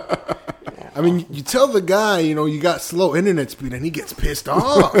 I mean, you tell the guy, you got slow internet speed, and he gets pissed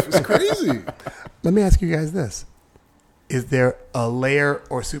off. It's crazy. Let me ask you guys this. Is there a layer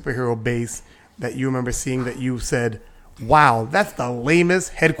or superhero base that you remember seeing that you said, wow, that's the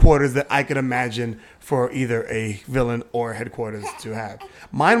lamest headquarters that I could imagine for either a villain or headquarters to have?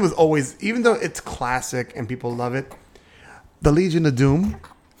 Mine was always, even though it's classic and people love it, the Legion of Doom,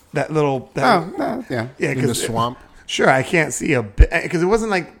 Yeah. yeah, In the swamp. Sure, I can't see a bit, because it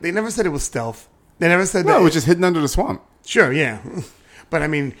wasn't like, they never said it was stealth. They never said No, that. it was just hidden under the swamp. Sure, yeah. But I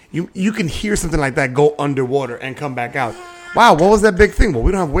mean, you can hear something like that go underwater and come back out. Wow, what was that big thing? Well,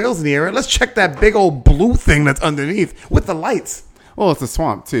 we don't have whales in the area. Let's check that big old blue thing that's underneath with the lights. Well, it's a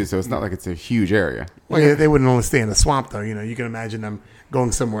swamp, too, so it's not like it's a huge area. Well, yeah, they wouldn't only stay in the swamp, though. You can imagine them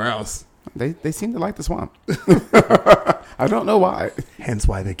going somewhere else. They seem to like the swamp. I don't know why. Hence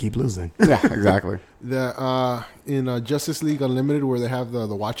why they keep losing. Yeah, exactly. In Justice League Unlimited, where they have the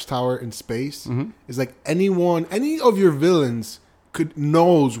Watchtower in space, it's like any of your villains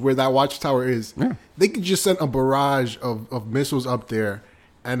knows where that Watchtower is. Yeah. They could just send a barrage of missiles up there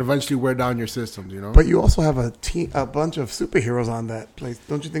and eventually wear down your systems, But you also have a bunch of superheroes on that place.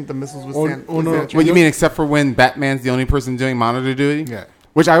 Don't you think the missiles would stand? no. stand a What you chance? mean, except for when Batman's the only person doing monitor duty? Yeah.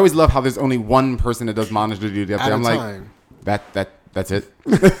 Which I always love how there's only one person that does monitor duty up At there. a I'm like, time. that's it.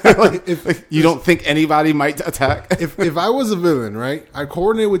 Like, If you don't think anybody might attack? if I was a villain, right, I'd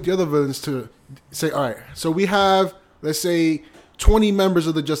coordinate with the other villains to say, all right, so we have, let's say, 20 members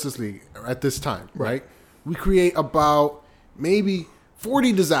of the Justice League. at this time, right? We create about maybe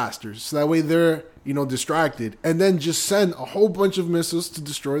 40 disasters, so that way they're distracted, and then just send a whole bunch of missiles to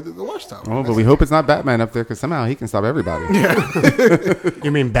destroy the watchtower. Oh, but we hope it's not Batman up there because somehow he can stop everybody.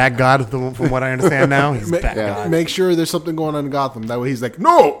 You mean Bat God? From what I understand now, he's Bat God. Make sure there's something going on in Gotham. That way he's like,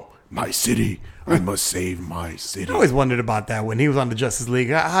 no, my city. I must save my city. I always wondered about that when he was on the Justice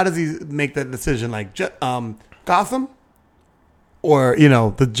League. How does he make that decision? Like Gotham or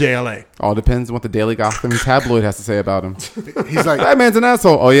the JLA? All depends on what the Daily Gotham tabloid has to say about him. He's like, Batman's an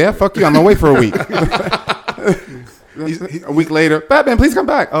asshole. Oh yeah, fuck you. I'm away for a week. A week later, Batman, please come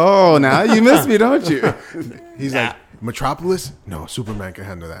back. Oh, now you miss me, don't you? He's like, Metropolis? No, Superman can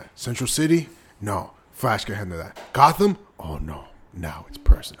handle that. Central City? No, Flash can handle that. Gotham? Oh no, now it's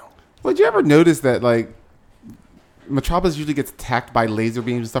personal. Well, did you ever notice that Metropolis usually gets attacked by laser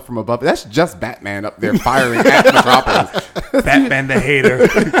beams and stuff from above? That's just Batman up there firing at Metropolis. Batman the hater.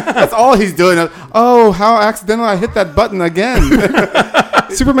 That's all he's doing. Oh, how accidental I hit that button again.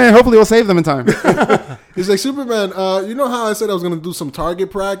 Superman hopefully will save them in time. He's like, Superman, you know how I said I was going to do some target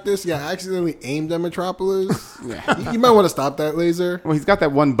practice? Yeah, I accidentally aimed at Metropolis. Yeah. You might want to stop that laser. Well, he's got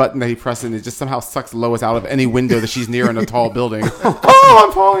that one button that he presses and it just somehow sucks Lois out of any window that she's near in a tall building. Oh,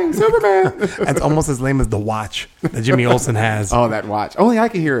 I'm falling, Superman. That's almost as lame as the watch that Jimmy Olsen has. Oh, that watch. Only I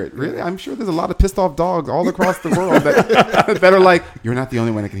can hear it. Really? I'm sure there's a lot of pissed off dogs all across the world that are like, you're not the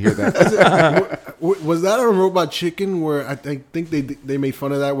only one that can hear that. Was that on Robot Chicken where I think they made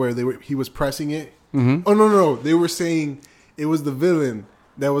fun of that where he was pressing it? Mm-hmm. Oh no! They were saying it was the villain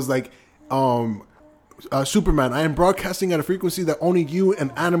that was like, Superman, I am broadcasting at a frequency that only you and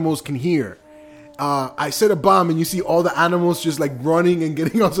animals can hear. I set a bomb and you see all the animals just like running and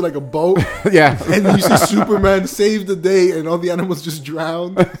getting onto like a boat. Yeah. And you see Superman save the day and all the animals just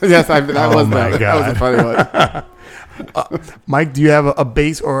drown. Yes, that was a funny one. Mike, do you have a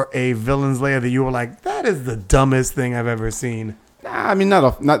base or a villain's lair that you were like, that is the dumbest thing I've ever seen? Nah, I mean,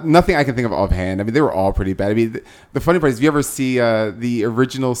 nothing I can think of offhand. I mean, they were all pretty bad. I mean, the funny part is, if you ever see the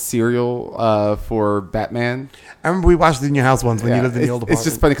original serial for Batman? I remember we watched it in your house once when you lived in the old apartment. It's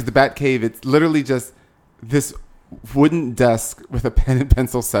just funny because the Batcave, it's literally just this wooden desk with a pen and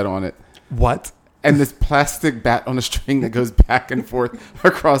pencil set on it. What? And this plastic bat on a string that goes back and forth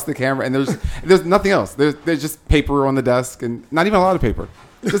across the camera. And there's nothing else. There's just paper on the desk and not even a lot of paper.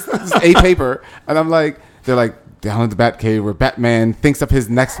 Just a paper. And I'm like, they're like, down at the Batcave where Batman thinks up his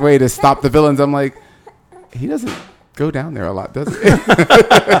next way to stop the villains. I'm like, he doesn't go down there a lot, does he?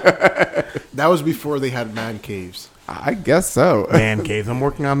 That was before they had man caves. I guess so. Man caves. I'm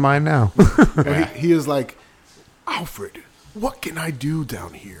working on mine now. He is like, Alfred, what can I do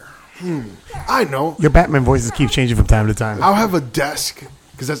down here? I know. Your Batman voices keep changing from time to time. I'll have a desk.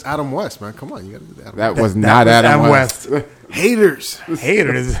 Because that's Adam West, man. Come on, you got to do that. That was not Adam West. Haters.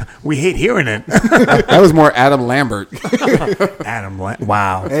 We hate hearing it. That was more Adam Lambert.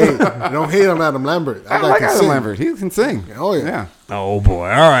 Wow. Hey, don't hate on Adam Lambert. I like Adam Lambert. He can sing. Oh, yeah. Oh, boy.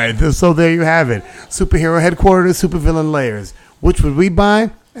 All right. So there you have it. Superhero headquarters, supervillain layers. Which would we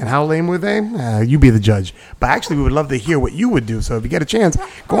buy? And how lame were they? You be the judge. But actually, we would love to hear what you would do. So if you get a chance,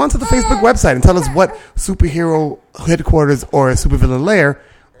 go onto the Facebook website and tell us what superhero headquarters or a supervillain lair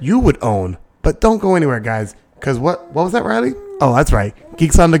you would own. But don't go anywhere, guys. Because what was that, Riley? Oh, that's right.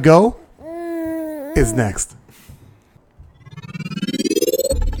 Geeks on the Go is next.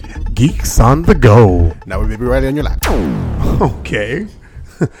 Geeks on the Go. Now we may be right on your lap. Okay.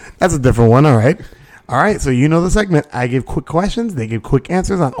 That's a different one. All right. All right, so you know the segment. I give quick questions. They give quick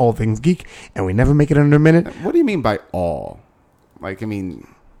answers on all things geek, and we never make it under a minute. What do you mean by all? Like, I mean,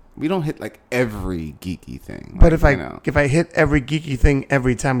 we don't hit like every geeky thing. But if I hit every geeky thing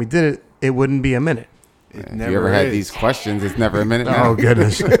every time we did it, it wouldn't be a minute. If you ever had these questions, it's never a minute. Oh,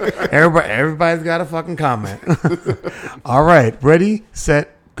 goodness. Everybody's got a fucking comment. All right, ready,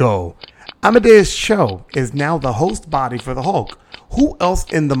 set, go. Amadeus Cho is now the host body for the Hulk. Who else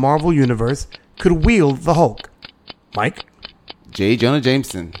in the Marvel Universe could wield the Hulk? Mike? J. Jonah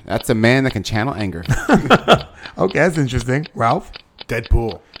Jameson. That's a man that can channel anger. Okay, that's interesting. Ralph?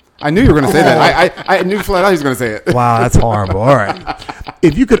 Deadpool. I knew you were going to say that. I knew flat out he was going to say it. Wow, that's horrible. All right.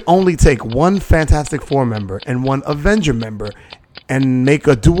 If you could only take one Fantastic Four member and one Avenger member and make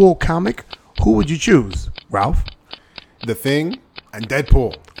a dual comic, who would you choose? Ralph? The Thing and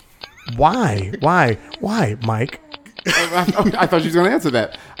Deadpool. Why? Why, Mike? I thought she was going to answer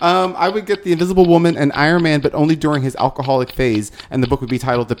that. I would get the Invisible Woman and Iron Man, but only during his alcoholic phase, and the book would be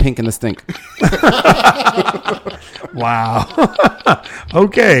titled The Pink and the Stink. Wow.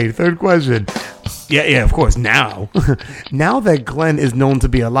 Okay, third question. Yeah, of course. Now that Glenn is known to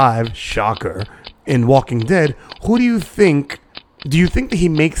be alive, shocker, in Walking Dead, who do you think that he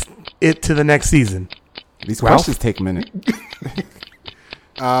makes it to the next season? These Ralph? questions take a minute.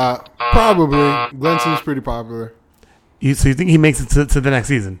 Probably. Glenn seems pretty popular. So you think he makes it to the next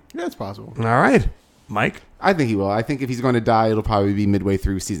season? Yeah, it's possible. All right. Mike? I think he will. I think if he's going to die, it'll probably be midway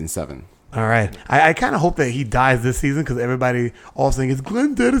through season 7. All right. I kind of hope that he dies this season because everybody all saying, is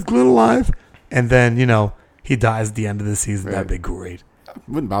Glenn dead? Is Glenn alive? And then, he dies at the end of the season. Right. That'd be great.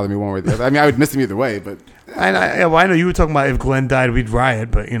 Wouldn't bother me one way or the other. I mean, I would miss him either way, but I know you were talking about if Glenn died, we'd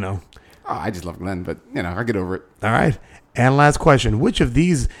riot, but, I just love Glenn. But, I get over it. All right. And last question. Which of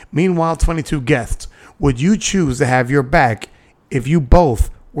these Meanwhile 22 guests would you choose to have your back if you both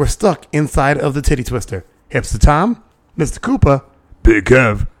were stuck inside of the titty twister? Hipster Tom, Mr. Cooper, Big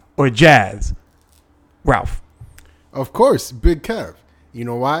Kev, or Jazz? Ralph. Of course, Big Kev. You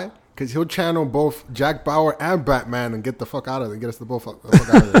know why? Because he'll channel both Jack Bauer and Batman and get the fuck out of there. Get us the fuck out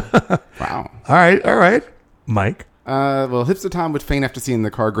of there. Wow. All right. Mike. Well, Hipster Tom would faint after seeing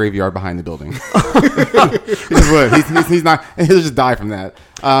the car graveyard behind the building. He just would. He's not. He'll just die from that.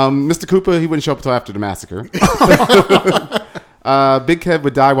 Mr. Koopa, he wouldn't show up until after the massacre. Big Kev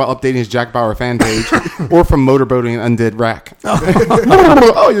would die while updating his Jack Bauer fan page, or from motorboating an undead rack.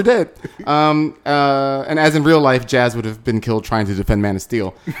 Oh, you're dead. And as in real life, Jazz would have been killed trying to defend Man of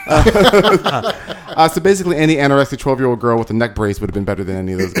Steel. So basically, any anorexic 12-year-old girl with a neck brace would have been better than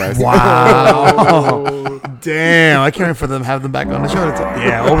any of those guys. Wow. Damn. I can't wait for them to have them back on the show.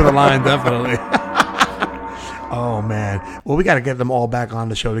 Yeah, over the line, definitely. Oh, man. Well, we got to get them all back on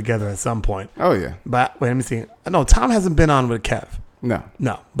the show together at some point. Oh, yeah. But wait, let me see. No, Tom hasn't been on with Kev. No.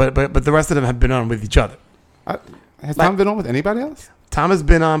 But the rest of them have been on with each other. Has Tom been on with anybody else? Tom has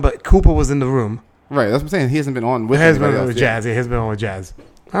been on, but Cooper was in the room. Right. That's what I'm saying. He hasn't been on with He has anybody been on else. with Jazz. He has been on with Jazz.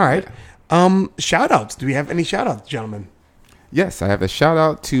 All right. Shout outs. Do we have any shout outs, gentlemen? Yes, I have a shout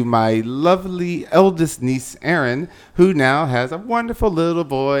out to my lovely eldest niece, Erin, who now has a wonderful little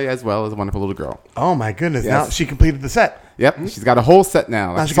boy as well as a wonderful little girl. Oh, my goodness. Yes. Now she completed the set. Yep, she's got a whole set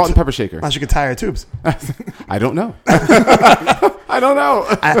now, like she salt can and pepper shaker. Now she can tie her tubes. I don't know. I don't know.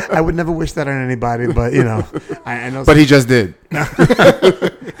 I would never wish that on anybody, but, I know. But he just did. I've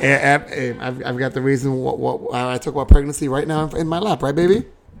got the reason what I talk about pregnancy right now in my lap, right, baby?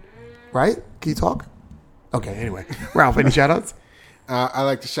 Right? Can you talk? Okay, anyway. Ralph, any shout outs? I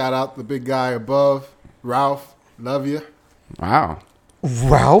like to shout out the big guy above, Ralph. Love you. Wow.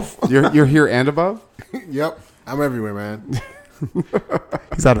 Ralph? You're here and above? Yep. I'm everywhere, man.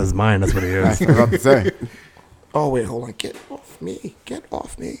 He's out of his mind. That's what he is. I was about to say. Oh, wait, hold on. Get off me. Get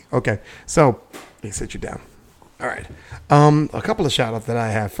off me. Okay, so let me sit you down. All right. A couple of shout outs that I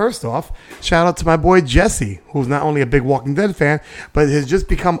have. First off, shout out to my boy Jesse, who's not only a big Walking Dead fan, but has just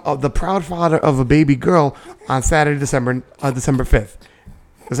become the proud father of a baby girl on Saturday, December 5th.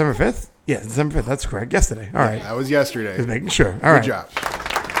 December 5th? Yeah, December 5th. That's correct. Yesterday. All right. That was yesterday. Just making sure. All right. Good job.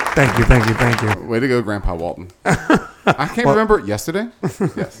 Thank you. Way to go, Grandpa Walton. I can't remember yesterday.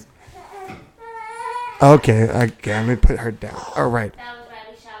 Yes. Okay, let me put her down. All right. That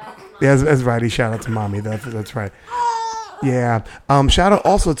was Riley. Shout out to Mom. Yeah, that's Riley. Shout out to mommy. That's right. Yeah. Shout out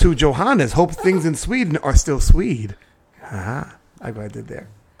also to Johannes. Hope things in Sweden are still Swede. Aha. Like what I did there.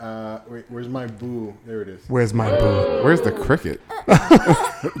 Wait, where's my boo? There it is. Where's my boo? Where's the cricket?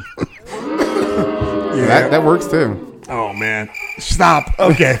 Yeah. That works too. Oh man. Stop.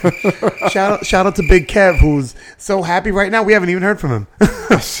 Okay. shout out to Big Kev, who's so happy right now. We haven't even heard from him.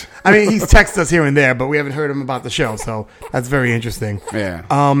 I mean, he's texted us here and there, but we haven't heard him about the show, so that's very interesting. Yeah.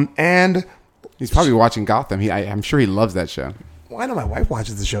 And He's probably watching Gotham. I'm sure he loves that show. well, I know my wife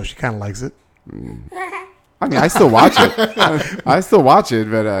watches the show. She kind of likes it. I mean, I still watch it. I still watch it,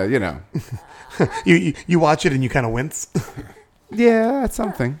 but You watch it and you kind of wince. yeah, that's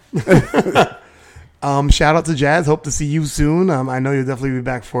something. Shout out to Jazz. Hope to see you soon. I know you'll definitely be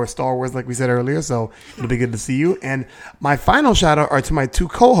back for Star Wars, like we said earlier, so it'll be good to see you. And my final shout out are to my two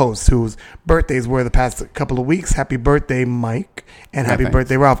co-hosts whose birthdays were the past couple of weeks. Happy birthday, Mike, and happy thanks.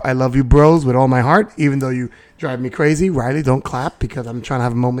 birthday, Ralph. I love you, bros, with all my heart, even though you drive me crazy. Riley, don't clap because I'm trying to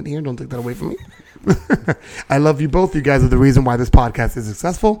have a moment here. Don't take that away from me. I love you both. You guys are the reason why this podcast is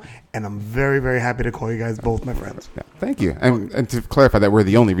successful, and I'm very, very happy to call you guys both my friends. Yeah, thank you. And to clarify that, we're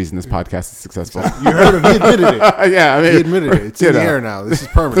the only reason this podcast is successful. You heard him. He admitted it. Yeah, I mean, He admitted it. It's in the air now. This is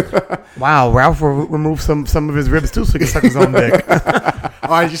permanent. Wow, Ralph will remove some of his ribs too, so he can suck his own dick.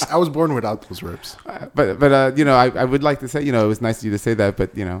 I was born without those ribs. but I would like to say, it was nice of you to say that,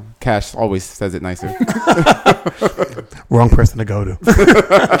 but Cash always says it nicer. Wrong person to go to.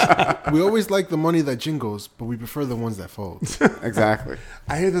 We always like the money that jingles, but we prefer the ones that fold. Exactly.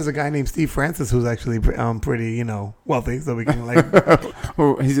 I hear there's a guy named Steve Francis who's actually pretty, wealthy, so we can like.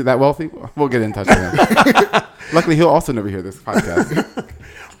 Oh, he's that wealthy? We'll get in touch with him. Luckily, he'll also never hear this podcast.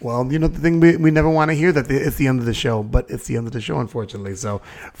 Well, the thing we never want to hear that it's the end of the show, but it's the end of the show, unfortunately. So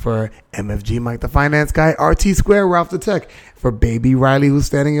for MFG, Mike the Finance Guy, RT Square, Ralph the Tech, for Baby Riley, who's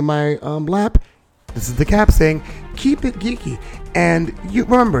standing in my lap, this is the Cap saying, keep it geeky. And you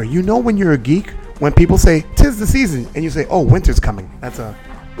remember, when you're a geek, when people say, 'tis the season, and you say, oh, winter's coming. That's a...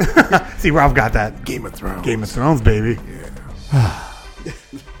 See, Ralph got that. Game of Thrones. Game of Thrones, baby. Yeah.